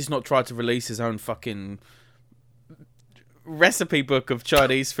surprised he's not tried to release his own fucking recipe book of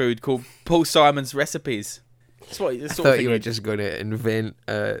Chinese food called Paul Simon's Recipes. I thought you were just going to invent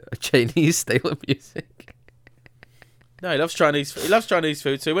a Chinese style of music. No, he loves Chinese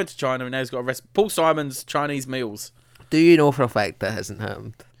food, so he went to China and now he's got a recipe. Paul Simon's Chinese meals. Do you know for a fact that hasn't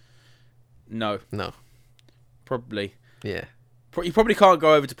happened? No. Probably. Yeah. You probably can't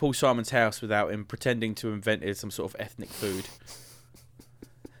go over to Paul Simon's house without him pretending to have invented some sort of ethnic food.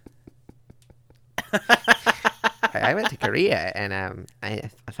 I went to Korea and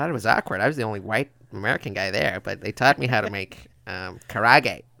I thought it was awkward. I was the only white American guy there, but they taught me how to make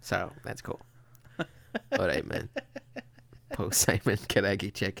Karage. So that's cool. All right, man. Paul Simon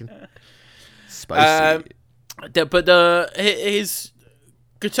Karage chicken. Spicy. But his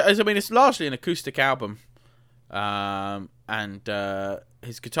guitar. I mean, it's largely an acoustic album, and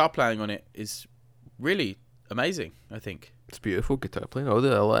his guitar playing on it is really amazing. I think It's beautiful guitar playing. A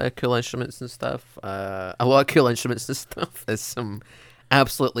lot of cool instruments and stuff. There's some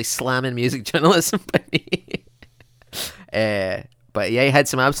absolutely slamming music journalism by me. But yeah, he had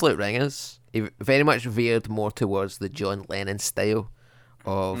some absolute ringers. He very much veered more towards the John Lennon style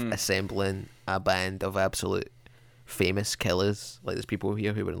of assembling a band of absolute famous killers. Like there's people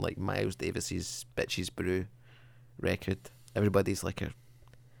here who were in like Miles Davis's Bitches Brew record. Everybody's like a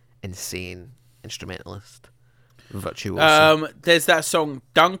insane instrumentalist. Virtuoso. There's that song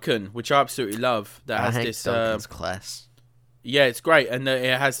Duncan, which I absolutely love. That has this Duncan's class. Yeah, it's great, and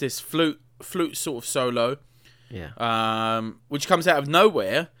it has this flute sort of solo. Yeah. Which comes out of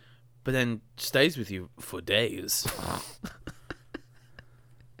nowhere, but then stays with you for days.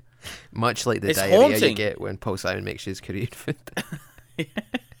 Much like the It's diarrhea haunting. you get when Paul Simon makes his Korean food.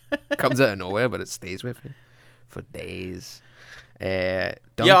 Comes out of nowhere, but it stays with you for days. Yeah, I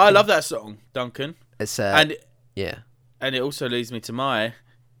Duncan, love that song, Duncan. It's And yeah, it also leads me to my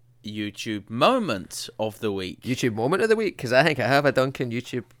YouTube moment of the week. YouTube moment of the week, because I think I have a Duncan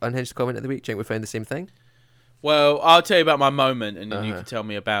YouTube unhinged comment of the week. Do you think we found the same thing? Well, I'll tell you about my moment, and then you Uh-huh. can tell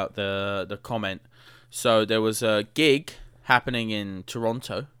me about the comment. So there was a gig happening in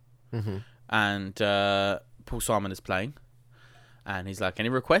Toronto, Mm-hmm. and Paul Simon is playing, and he's like, "Any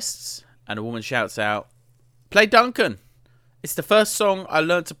requests?" And a woman shouts out, "Play Duncan! It's the first song I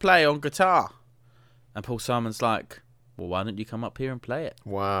learned to play on guitar." And Paul Simon's like, "Well, why don't you come up here and play it?"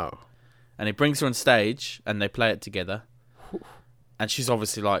 Wow. And he brings her on stage, and they play it together. And she's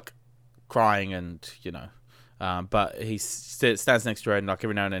obviously like crying, and but he stands next to her, and like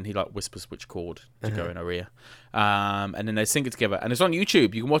every now and then he like whispers which chord to go in her ear. And then they sing it together, and it's on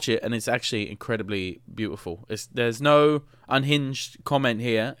YouTube. You can watch it, and it's actually incredibly beautiful. There's no unhinged comment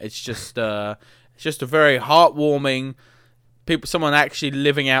here. It's just a very heartwarming. Someone actually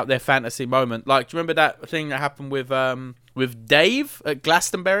living out their fantasy moment. Like, do you remember that thing that happened with Dave at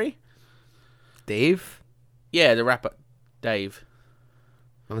Glastonbury? Dave? Yeah, the rapper Dave.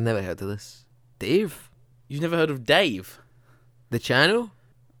 I've never heard of this. Dave? You've never heard of Dave? The channel?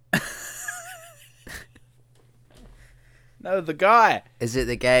 No, the guy. Is it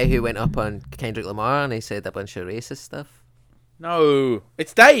the guy who went up on Kendrick Lamar and he said a bunch of racist stuff? No,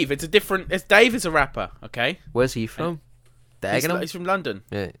 it's Dave. It's Dave is a rapper. Okay, Where's he from? Dagenham? he's from London.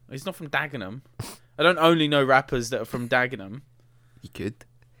 Yeah, He's not from Dagenham. I don't only know rappers that are from Dagenham. you could.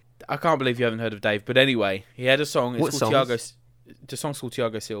 I can't believe you haven't heard of Dave. But anyway, he had a song. It's What called songs? The song's called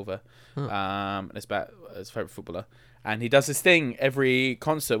Thiago Silva. Huh. And it's about his favorite footballer. And he does this thing every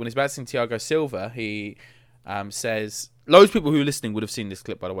concert when he's about to sing Thiago Silva. He says, loads of people who are listening would have seen this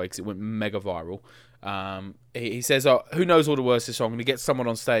clip, by the way, because it went mega viral. He says, "Oh, who knows all the words to the song?" And he gets someone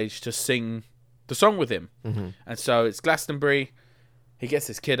on stage to sing the song with him. Mm-hmm. And so it's Glastonbury. He gets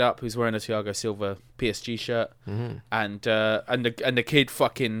this kid up who's wearing a Thiago Silva PSG shirt, Mm-hmm. and the kid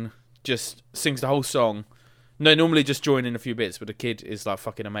fucking just sings the whole song. No, normally just join in a few bits, but the kid is like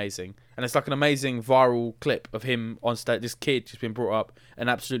fucking amazing, and it's like an amazing viral clip of him on stage. This kid just been brought up and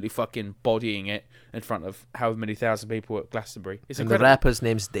absolutely fucking bodying it in front of however many thousand people at Glastonbury. It's And the incredible. rapper's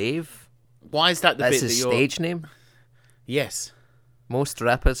name's Dave. Why is that the That's bit his that you're? stage name. Yes. Most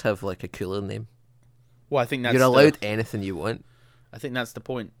rappers have like a cooler name. Well, I think that's You're allowed anything you want. I think that's the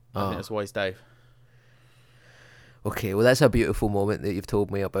point. I Oh. think that's why he's Dave. Okay, well that's a beautiful moment that you've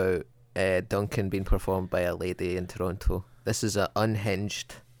told me about Duncan being performed by a lady in Toronto. This is an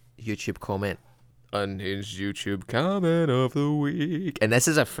unhinged YouTube comment. Unhinged YouTube comment of the week. And this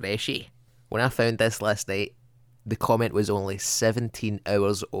is a freshie. When I found this last night, the comment was only 17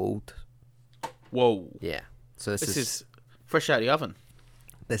 hours old. Whoa. Yeah. So This is fresh out of the oven.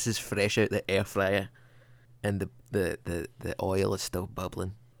 this is fresh out the air fryer, and the oil is still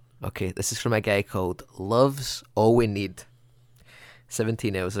bubbling. Okay, this is from a guy called Loves All We Need.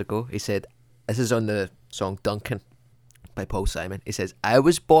 17 hours ago, he said, this is on the song Duncan by Paul Simon. He says, "I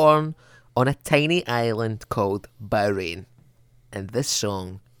was born on a tiny island called Bahrain, and this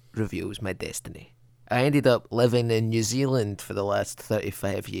song reveals my destiny. I ended up living in New Zealand for the last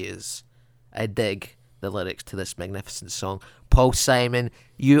 35 years. I dig the lyrics to this magnificent song. Paul Simon,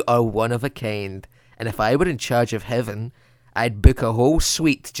 you are one of a kind, and if I were in charge of heaven, I'd book a whole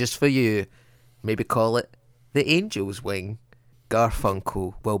suite just for you. Maybe call it the Angel's Wing.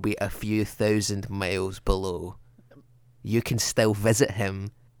 Garfunkel will be a few thousand miles below. You can still visit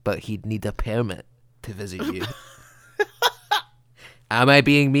him, but he'd need a permit to visit you." Am I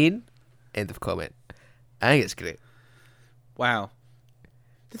being mean? End of comment. I think it's great. Wow.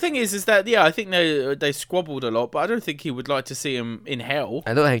 The thing is that I think they squabbled a lot, but I don't think he would like to see him in hell.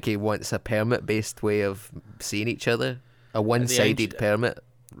 I don't think he wants a permit-based way of seeing each other. A one-sided permit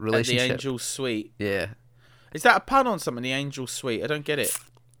relationship. At the Angel Suite. Yeah. Is that a pun on something? The Angel Suite. I don't get it.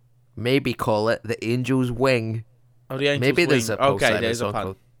 Maybe call it the Angel's Wing. Oh, the Angel's Maybe Wing. there's a Paul okay. Simon There's a song pun.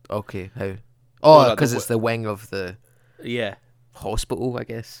 called- Okay, how? Well, Oh, like because the it's the wing of the Yeah. hospital, I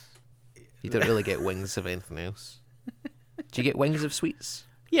guess. You don't really get wings of anything else. Do you get wings of sweets?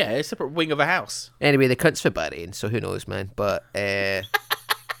 Yeah, it's a separate wing of a house. Anyway, the cunt's for Bahrain, so who knows, man. But I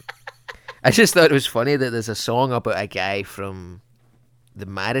just thought it was funny that there's a song about a guy from the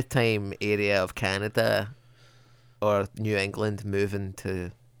maritime area of Canada or New England moving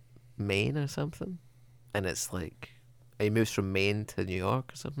to Maine or something. And it's like, he moves from Maine to New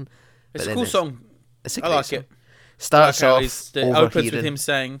York or something. It's But a then cool song. It's a I great like song. it. Starts Like how off it opens with overheating. him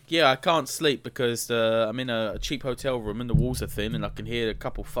saying, "Yeah, I can't sleep because I'm in a cheap hotel room and the walls are thin and I can hear a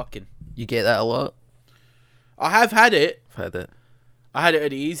couple fucking." You get that a lot? I have had it. I've had it. I had it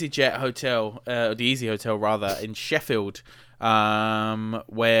at the EasyJet hotel, the Easy Hotel rather, in Sheffield,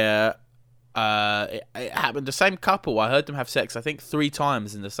 where it happened. The same couple, I heard them have sex, I think 3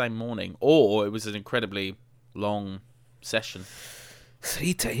 times in the same morning, or it was an incredibly long session.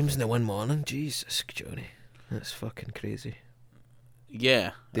 3 times in the one morning? Jesus, Johnny. That's fucking crazy.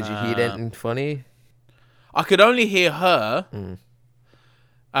 Yeah. Did you hear anything funny? I could only hear her. Mm.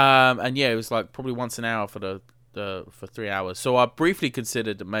 And yeah, it was like probably once an hour for for 3 hours. So I briefly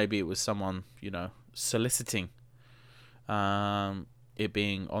considered that maybe it was someone, soliciting, it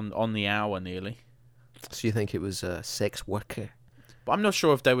being on the hour nearly. So you think it was a sex worker? But I'm not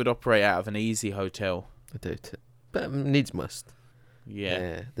sure if they would operate out of an Easy hotel. I doubt it. But needs must.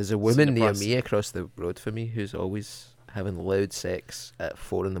 Yeah. There's a woman the near price. me across the road from me who's always having loud sex at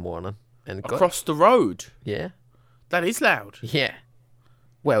 4 a.m. And Across the road. Yeah. That is loud. Yeah.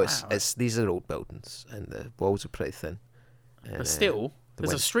 Well, Wow. it's these are old buildings and the walls are pretty thin. And, But still, there's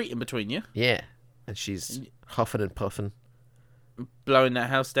wind- a street in between you, yeah. And she's huffing and puffing, blowing that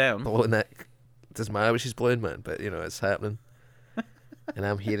house down. blowing that. It doesn't matter what she's blowing, man. But it's happening. And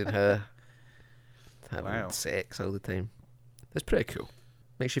I'm hearing her having Wow. sex all the time. It's pretty cool.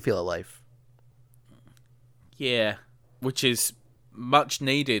 Makes you feel alive. Yeah. Which is much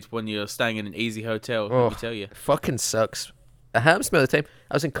needed when you're staying in an Easy hotel, let me tell you. It fucking sucks. It happens to me all the time.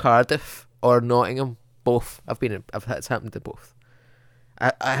 I was in Cardiff or Nottingham, both. It's happened to both.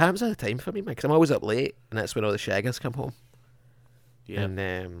 It happens all the time for me, man, because I'm always up late, and that's when all the shaggers come home. Yeah.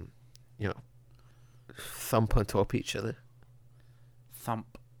 And thump on top of each other.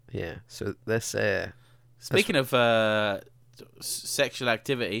 Thump. Yeah. So this. Speaking of sexual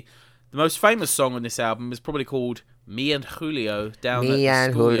activity, the most famous song on this album is probably called "Me and Julio Down at Me the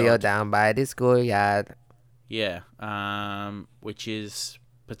and Julio Schoolyard." down by the schoolyard. Yeah, which is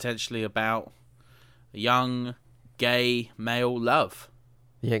potentially about young gay male love.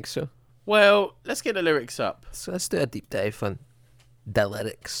 You think so? Well, let's get the lyrics up. So let's do a deep dive on the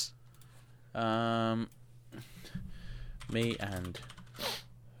lyrics. Me and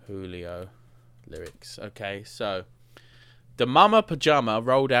Julio lyrics. Okay, so the mama pajama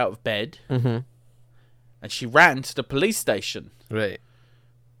rolled out of bed Mm-hmm. and she ran to the police station. Right.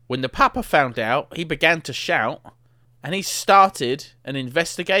 When the papa found out, he began to shout and he started an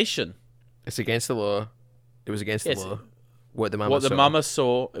investigation. It's against the law. It was against Yes. the law. What the mama What saw. the mama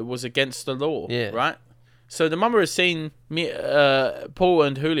saw, it was against the law. Yeah. Right? So the mama has seen Paul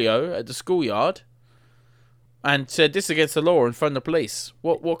and Julio at the schoolyard and said this is against the law and phoned the police.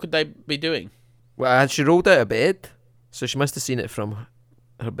 What could they be doing? Well, she rolled out of bed, so she must have seen it from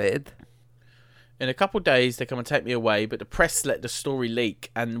her bed. In a couple of days, they come and take me away, but the press let the story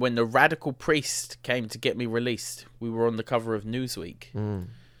leak. And when the radical priest came to get me released, we were on the cover of Newsweek. Mm.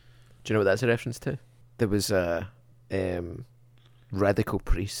 Do you know what that's a reference to? There was a radical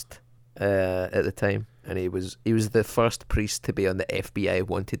priest at the time, and he was the first priest to be on the FBI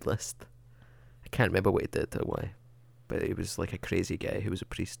wanted list. I can't remember what he did or why, but he was like a crazy guy who was a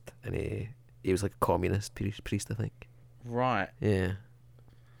priest, and he was like a communist priest, I think. Right. Yeah.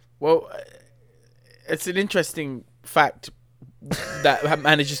 Well, it's an interesting fact that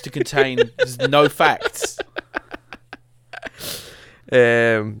manages to contain no facts.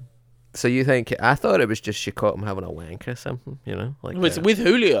 So you think? I thought it was just she caught him having a wank or something, like It's with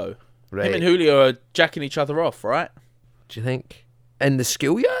Julio. right. Him and Julio are jacking each other off, right? Do you think in the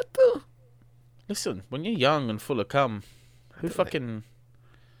schoolyard though? Listen, when you're young and full of cum, who fucking...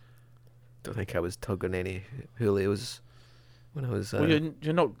 Don't think I was tugging any Julio's when I was. Well,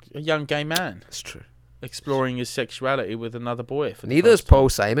 you're not a young gay man. That's true. exploring his sexuality with another boy. For the Neither is first time. Paul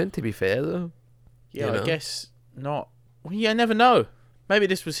Simon, to be fair, though. Yeah, you I know. guess not. Well, yeah, never know. Maybe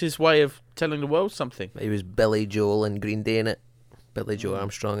this was his way of telling the world something. He was Billy Joel and Green Day in it. Billy Joe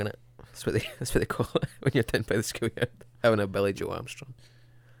Armstrong in it. That's what they call it when you're down by the schoolyard. Having a Billy Joe Armstrong.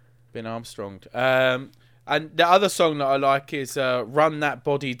 Been Armstronged. And the other song that I like is "Run That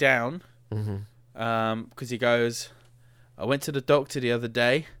Body Down," because he goes, "I went to the doctor the other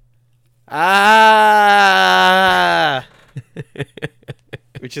day."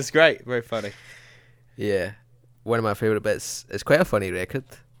 Which is great, very funny. Yeah. One of my favourite bits. It's quite a funny record.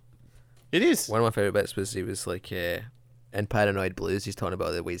 It is. One of my favourite bits was he was like, in Paranoid Blues, he's talking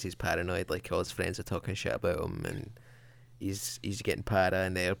about the ways he's paranoid. Like all his friends are talking shit about him, and he's getting para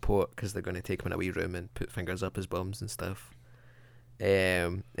in the airport because they're going to take him in a wee room and put fingers up his bums and stuff.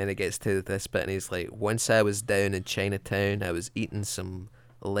 And it gets to this bit, and he's like, "Once I was down in Chinatown, I was eating some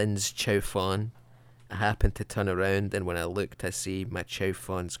Lin's chow fun. I happened to turn around, and when I looked, I see my chow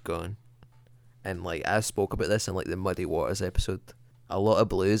fun's gone." And like I spoke about this in like the Muddy Waters episode. A lot of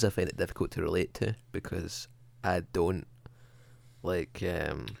blues I find it difficult to relate to because I don't like.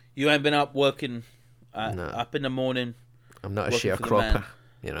 You ain't been up working No. up in the morning. I'm not a Working for the sharecropper, man.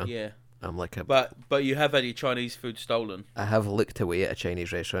 you know. Yeah, I'm like a. but you have had your Chinese food stolen. I have looked away at a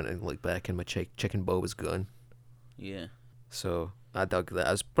Chinese restaurant and looked back, and my chicken bowl was gone. Yeah. So I dug that.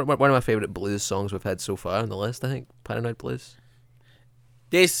 It was one of my favourite blues songs we've had so far on the list. I think Paranoid Blues.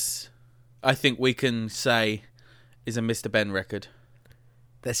 This, I think we can say, is a Mr. Ben record.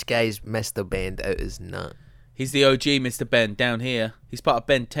 This guy's Mr. Bend out his nut. He's the OG Mr. Ben down here. He's part of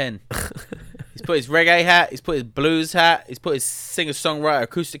Ben 10. He's put his reggae hat. He's put his blues hat. He's put his singer-songwriter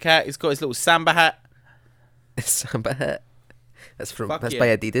acoustic hat. He's got his little samba hat. Samba hat. That's Fuck by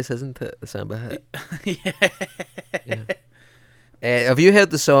yeah. Adidas, isn't it? The Samba hat. Yeah. Have you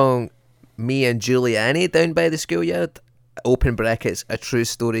heard the song "Me and Giuliani" down by the schoolyard? Open brackets, a true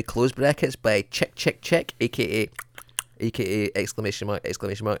story, close brackets, by Chick, aka exclamation mark,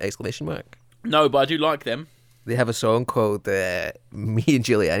 exclamation mark, exclamation mark. No, but I do like them. They have a song called "Me and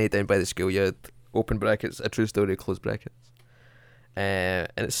Giuliani Down by the Schoolyard." Open brackets, a true story, close brackets. And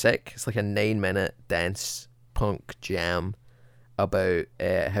it's sick. It's like a 9-minute dance punk jam about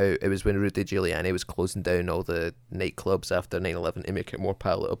how it was when Rudy Giuliani was closing down all the nightclubs after 9/11 to make it more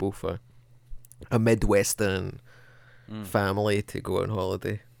palatable for a Midwestern family to go on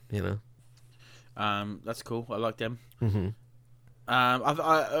holiday. You know. That's cool. I like them. Mm-hmm.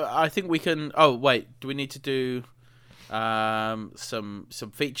 I think we can. Oh wait, do we need to do some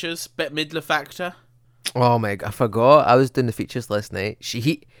features? Bette Midler factor. Oh my god, I forgot. I was doing the features last night.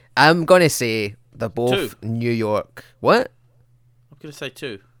 I'm gonna say they're both 2. New York. What? I'm gonna say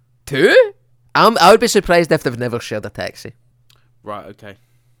 2. 2? I would be surprised if they've never shared a taxi. Right. Okay.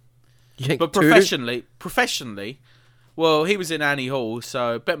 You think But 2? professionally, well, he was in Annie Hall,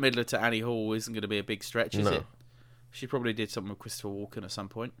 so Bette Midler to Annie Hall isn't going to be a big stretch, is No. it? She probably did something with Christopher Walken at some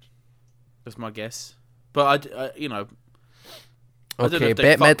point. That's my guess. But I don't know Okay, if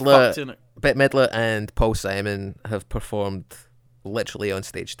they fucked in it. Bette Midler and Paul Simon have performed literally on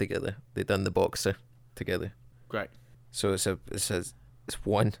stage together. They've done The Boxer together. Great. So it's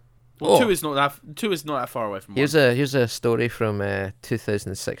one. Well, Oh. 2 is not that far away from Here's one. a story from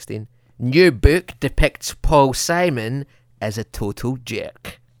 2016. New book depicts Paul Simon as a total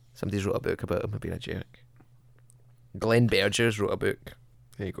jerk. Somebody's wrote a book about him being a jerk. Glenn Berger's wrote a book.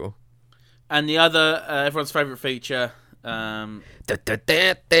 There you go. And the other, everyone's favourite feature.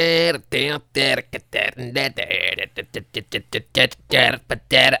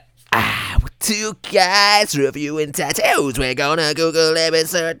 Two guys reviewing tattoos. We're gonna Google image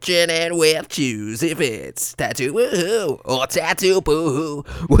searching and we'll choose if it's tattoo woohoo or tattoo boo.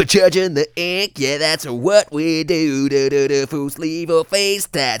 We're judging the ink, yeah, that's what we do. Do full sleeve or face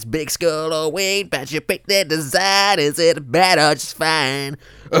tats, big skull or wing patch. You pick the design, is it bad or just fine?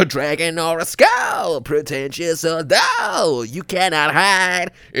 A dragon or a skull, pretentious or dull, you cannot hide,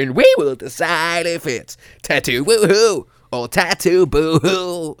 and we will decide if it's tattoo woohoo or tattoo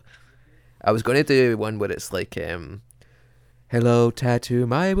boo. I was going to do one where it's like, hello, tattoo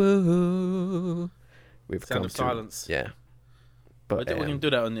my woo. We've Sound come of to Silence. Yeah. I But think we can do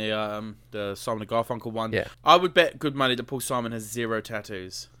that on the Simon and Garfunkel one. Yeah. I would bet good money that Paul Simon has 0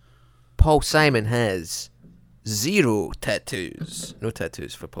 tattoos. Paul Simon has 0 tattoos. No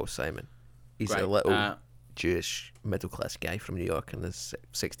tattoos for Paul Simon. He's Right. a little Jewish middle-class guy from New York in the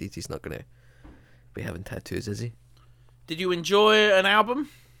 60s. He's not going to be having tattoos, is he? Did you enjoy an album?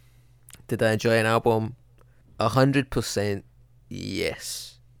 Did I enjoy an album? 100%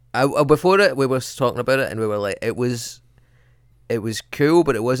 yes. Before it, we were talking about it, and we were like, it was it was cool,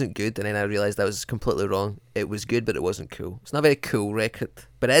 but it wasn't good. And then I realised I was completely wrong. It was good, but it wasn't cool. It's not a very cool record,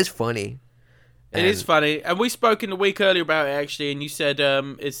 but it is funny. It is funny. And we spoke in the week earlier about it, actually, and you said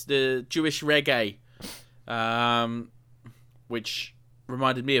it's the Jewish reggae, which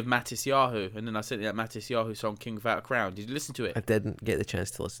reminded me of Mattis Yahoo. And then I sent you that Mattis Yahoo song, King Without a Crown. Did you listen to it? I didn't get the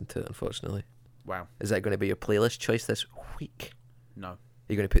chance to listen to it, unfortunately. Wow. Is that going to be your playlist choice this week? No. Are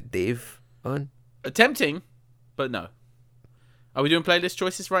you going to put Dave on? Attempting, but no. Are we doing playlist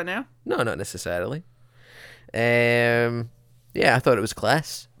choices right now? No, not necessarily. Yeah, I thought it was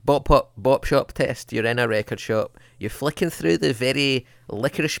class. Bop shop test. You're in a record shop. You're flicking through the very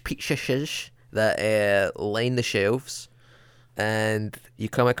licorice peaches that line the shelves, and you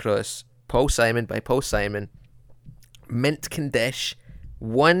come across Paul Simon by Paul Simon, mint condition,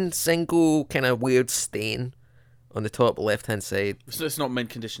 one single kind of weird stain on the top left hand side. So it's not mint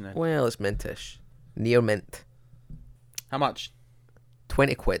condition then? Well, it's mintish, near mint. How much?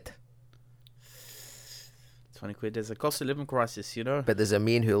 20 quid. 20 quid. There's a cost of living crisis, you know. But there's a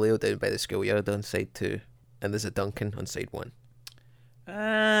me and Julio down by the schoolyard on side 2, and there's a Duncan on side 1.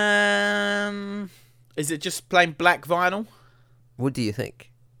 Is it just plain black vinyl? What do you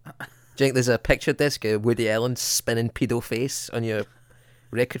think? Do you think there's a picture disc of Woody Allen spinning pedo face on your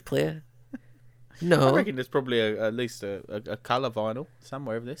record player? No. I reckon there's probably at least a colour vinyl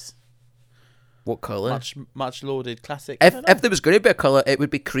somewhere of this. What colour? Much lauded classic. If there was going to be a colour, it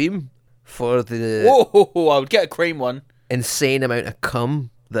would be cream for the Whoa, I would get a cream one. insane amount of cum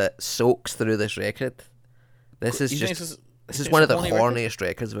that soaks through this record. This is one of the horniest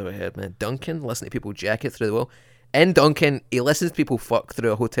records I've ever heard, man. Duncan, listen to people jack it through the wall. In Duncan, he listens to people fuck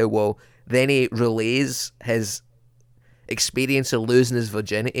through a hotel wall, then he relays his experience of losing his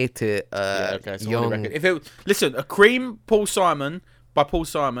virginity to young... Listen, a cream Paul Simon by Paul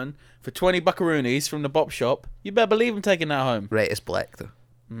Simon for 20 buckaroonies from the Bop Shop, you better believe I'm taking that home. Right, it's black though.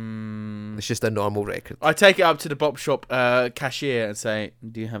 It's just a normal record. I take it up to the Bop Shop cashier and say,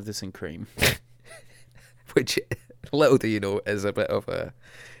 do you have this in cream? Which, little do you know, is a bit of a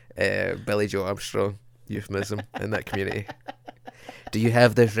Billy Joe Armstrong euphemism in that community. Do you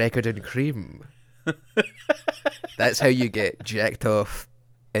have this record in cream? That's how you get jacked off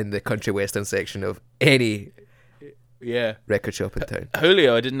in the country western section of any record shop in town.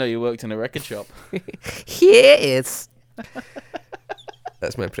 Julio, I didn't know you worked in a record shop. Yes.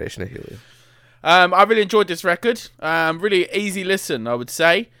 That's my impression of Julio. I really enjoyed this record. Really easy listen, I would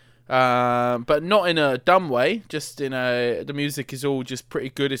say. But not in a dumb way. Just in the music is all just pretty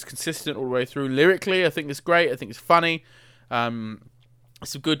good. It's consistent all the way through. Lyrically, I think it's great. I think it's funny. Some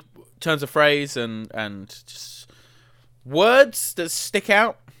good turns of phrase and just words that stick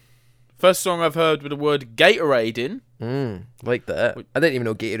out. First song I've heard with the word Gatorade in. Like that. I didn't even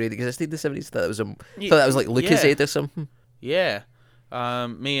know Gatorade existed in the 70s. Thought that was like Lucozade or something. Yeah.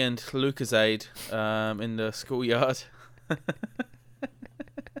 Me and Lucozade in the schoolyard.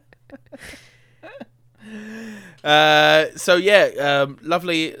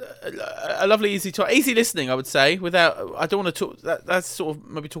 Lovely, a lovely easy listening, I would say. I don't want to talk. That's sort of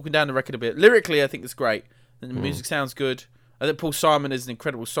maybe talking down the record a bit. Lyrically, I think it's great. The music sounds good. I think Paul Simon is an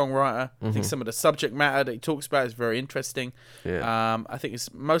incredible songwriter. I think some of the subject matter that he talks about is very interesting. Yeah. I think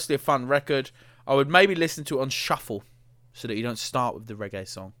it's mostly a fun record. I would maybe listen to it on shuffle so that you don't start with the reggae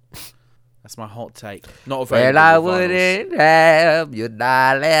song. That's my hot take. Not available. Well, I wouldn't have you,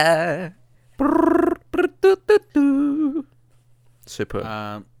 darling.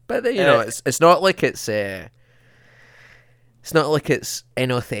 Super. But it's not like it's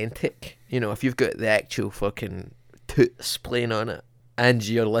inauthentic. You know, if you've got the actual fucking toots playing on it and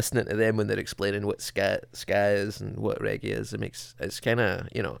you're listening to them when they're explaining what ska is and what reggae is, it's kind of,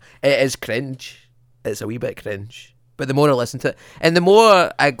 it is cringe. It's a wee bit cringe. But the more I listen to it, and the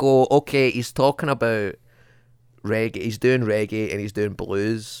more I go, okay, he's talking about reggae, he's doing reggae and he's doing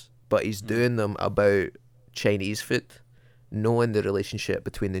blues, but he's doing them about Chinese food, knowing the relationship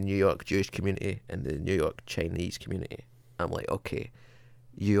between the New York Jewish community and the New York Chinese community. I'm like, okay,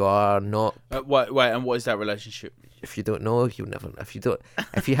 you are not... Wait, and what is that relationship? If you don't know, you'll never... If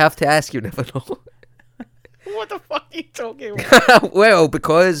you have to ask, you'll never know. What the fuck are you talking about? Well,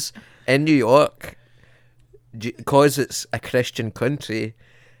 because in New York... Because it's a Christian country,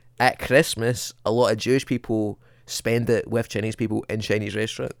 at Christmas, a lot of Jewish people spend it with Chinese people in Chinese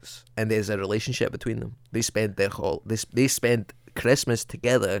restaurants, and there's a relationship between them. They spend they spend Christmas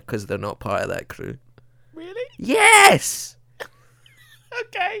together because they're not part of that crew. Really? Yes.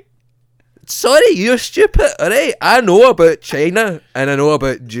 Okay. Sorry, you're stupid. All right, I know about China and I know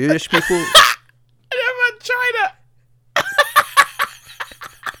about Jewish people. I know about China.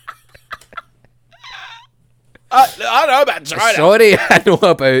 I know about China. Sorry, I know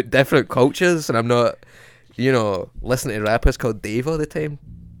about different cultures, and I'm not, listening to rappers called Dave all the time.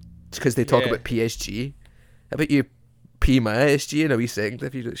 It's because they talk Yeah. about PSG. How about you pee my SG in a wee second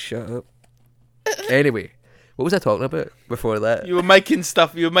if you just shut up? Anyway, what was I talking about before that? You were making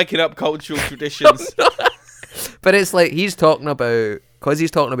up cultural traditions. But it's like he's talking about, because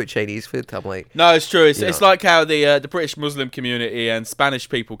he's talking about Chinese food, I'm like, No, it's true. It's You it's know. like how the British Muslim community and Spanish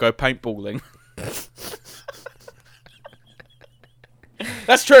people go paintballing.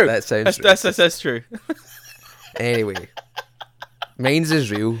 That's true. That sounds That's true. anyway. Mine's is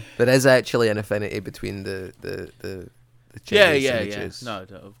real. There is actually an affinity between the Chinese and the Jews. No,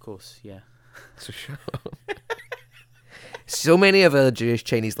 of course, yeah. So shut up. So many of our Jewish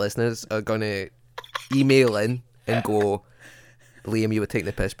Chinese listeners are gonna email in and go, Liam, you were taking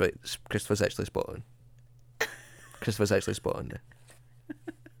the piss, but Christopher's actually spot on. Christopher's actually spot on there.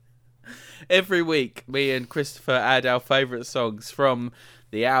 Every week, me and Christopher add our favourite songs from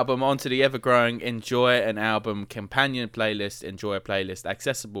the album onto the ever-growing Enjoy an Album companion playlist, Enjoy a Playlist,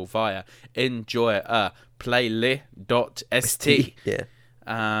 accessible via enjoyaplaylist.st. Yeah.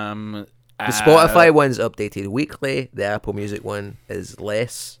 The The Spotify one's updated weekly. The Apple Music one is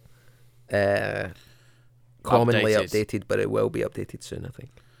less commonly updated, but it will be updated soon, I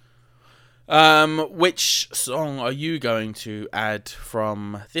think. Which song are you going to add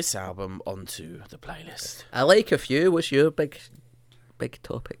from this album onto the playlist? I like a few. What's your big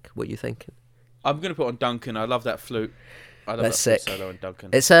topic? What are you thinking? I'm going to put on Duncan. I love that flute. I love That's that flute sick. solo on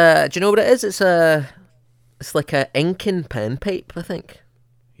Duncan. It's a. Do you know what it is? It's like a Incan panpipe, I think.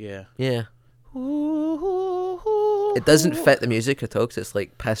 Yeah. Yeah. It doesn't fit the music at all 'cause it's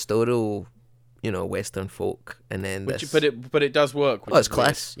like pastoral, Western folk, and then But it does work. Oh, it's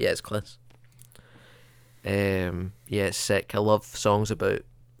class. Yeah, it's class. Yeah, it's sick. I love songs about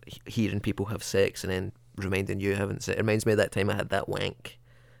hearing people have sex and then reminding you haven't sex. It reminds me of that time I had that wank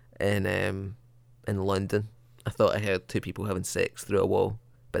in London. I thought I heard two people having sex through a wall,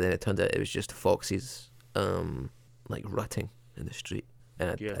 but then it turned out it was just foxes, like rutting in the street, and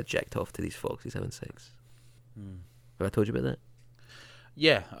I jacked off to these foxes having sex. Have I told you about that?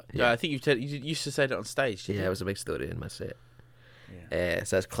 Yeah. Yeah. I think you used to say that on stage. didn't Yeah, you? it was a big story in my set. Yeah.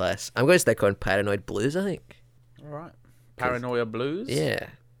 So that's class. I'm going to stick on Paranoid Blues, I think. All right. Paranoia Blues. Yeah.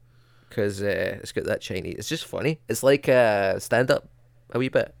 Because it's got that Chinese. It's just funny. It's like stand-up a wee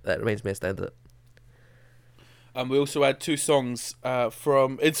bit. That reminds me of stand-up. And we also had two songs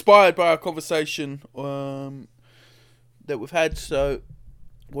from inspired by our conversation that we've had. So,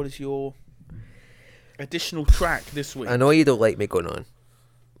 what is your additional track this week? I know you don't like me going on,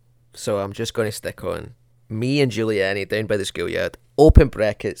 so I'm just going to stick on Me and Giuliani Down by the Schoolyard, open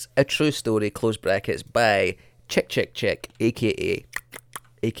brackets, a true story, close brackets, by Chick Chick Chick, a.k.a.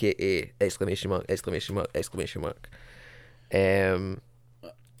 exclamation mark, exclamation mark, exclamation mark.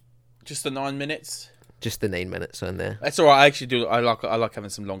 Just the 9 minutes. Just the 9 minutes on there. That's all right. I actually do. I like having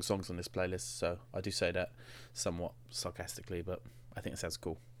some long songs on this playlist, so I do say that somewhat sarcastically, but I think it sounds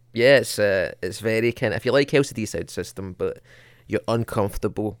cool. Yeah, it's very kind of, if you like LCD Sound System, but you're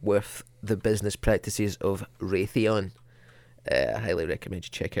uncomfortable with the business practices of Raytheon, I highly recommend you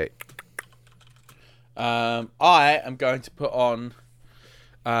check out. I am going to put on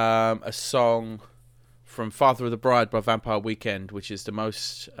a song from Father of the Bride by Vampire Weekend, which is the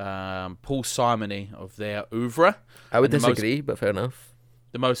most Paul Simon-y of their oeuvre. I would And disagree, but fair enough.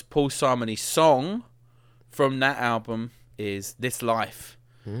 The most Paul Simon-y song from that album is This Life.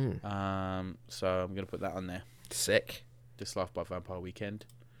 So I'm going to put that on there. Sick. This Life by Vampire Weekend.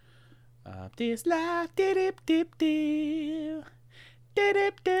 This Life, dip dip dip, dip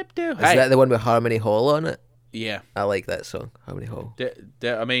dip dip. Is that the one with Harmony Hall on it? Yeah. I like that song, Harmony Hall.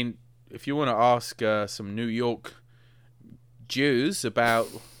 I mean, if you want to ask some New York Jews about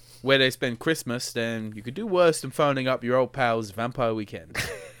where they spend Christmas, then you could do worse than phoning up your old pals Vampire Weekend.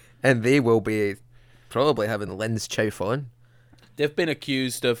 And they will be probably having Lynn's Chow Fun. They've been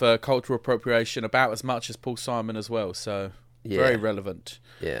accused of cultural appropriation about as much as Paul Simon as well, so very relevant.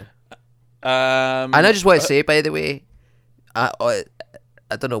 Yeah. And And I just want to say, by the way, I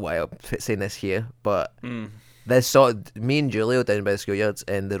don't know why I'm saying this here, but this sort, me and Julio down by the schoolyards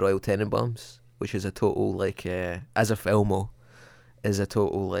and the Royal Tenenbaums, which is a total like as a filmo, is a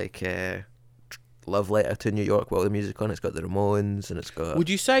total like love letter to New York with all the music on it. It's got the Ramones and it's got. Would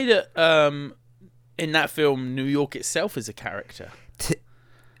you say that in that film, New York itself is a character?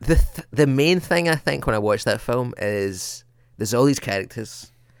 The main thing I think when I watch that film is there's all these characters.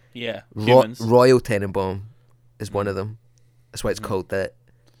 Yeah, humans. Royal Tenenbaum is one of them. That's why it's called that.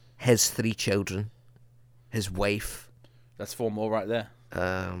 His 3 children, his wife. That's 4 more right there.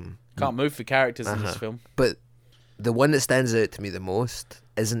 Can't Can't move for characters in this film. But the one that stands out to me the most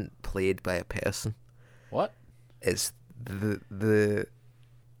isn't played by a person. What? It's the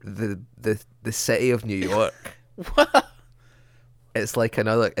city of New York. What? It's like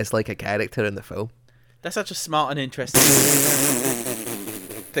a character in the film. That's such a smart and interesting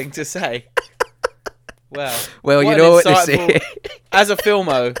thing to say. Well, Well, you what know an what they insightful- say. As a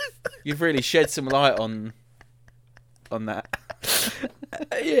filmo, you've really shed some light on that.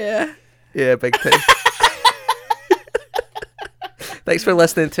 Yeah, big time. Thanks for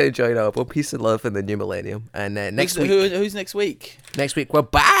listening to Enjoy Our Album. Peace and love in the new millennium. And next week, Who's next week? next week we're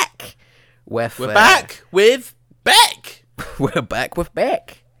back with We're back with Beck. we're back with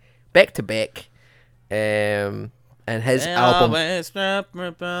Beck to Beck, and his album. Always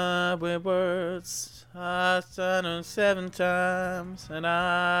with words. I've done them 7 times, and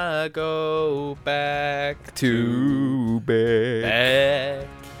I go back To Beck. Beck.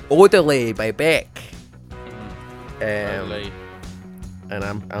 Odelay by Beck. Lovely. And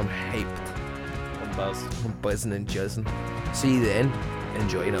I'm hyped. I'm buzzed. I'm buzzing and juzzing. See you then.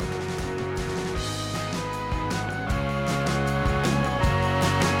 Enjoy now.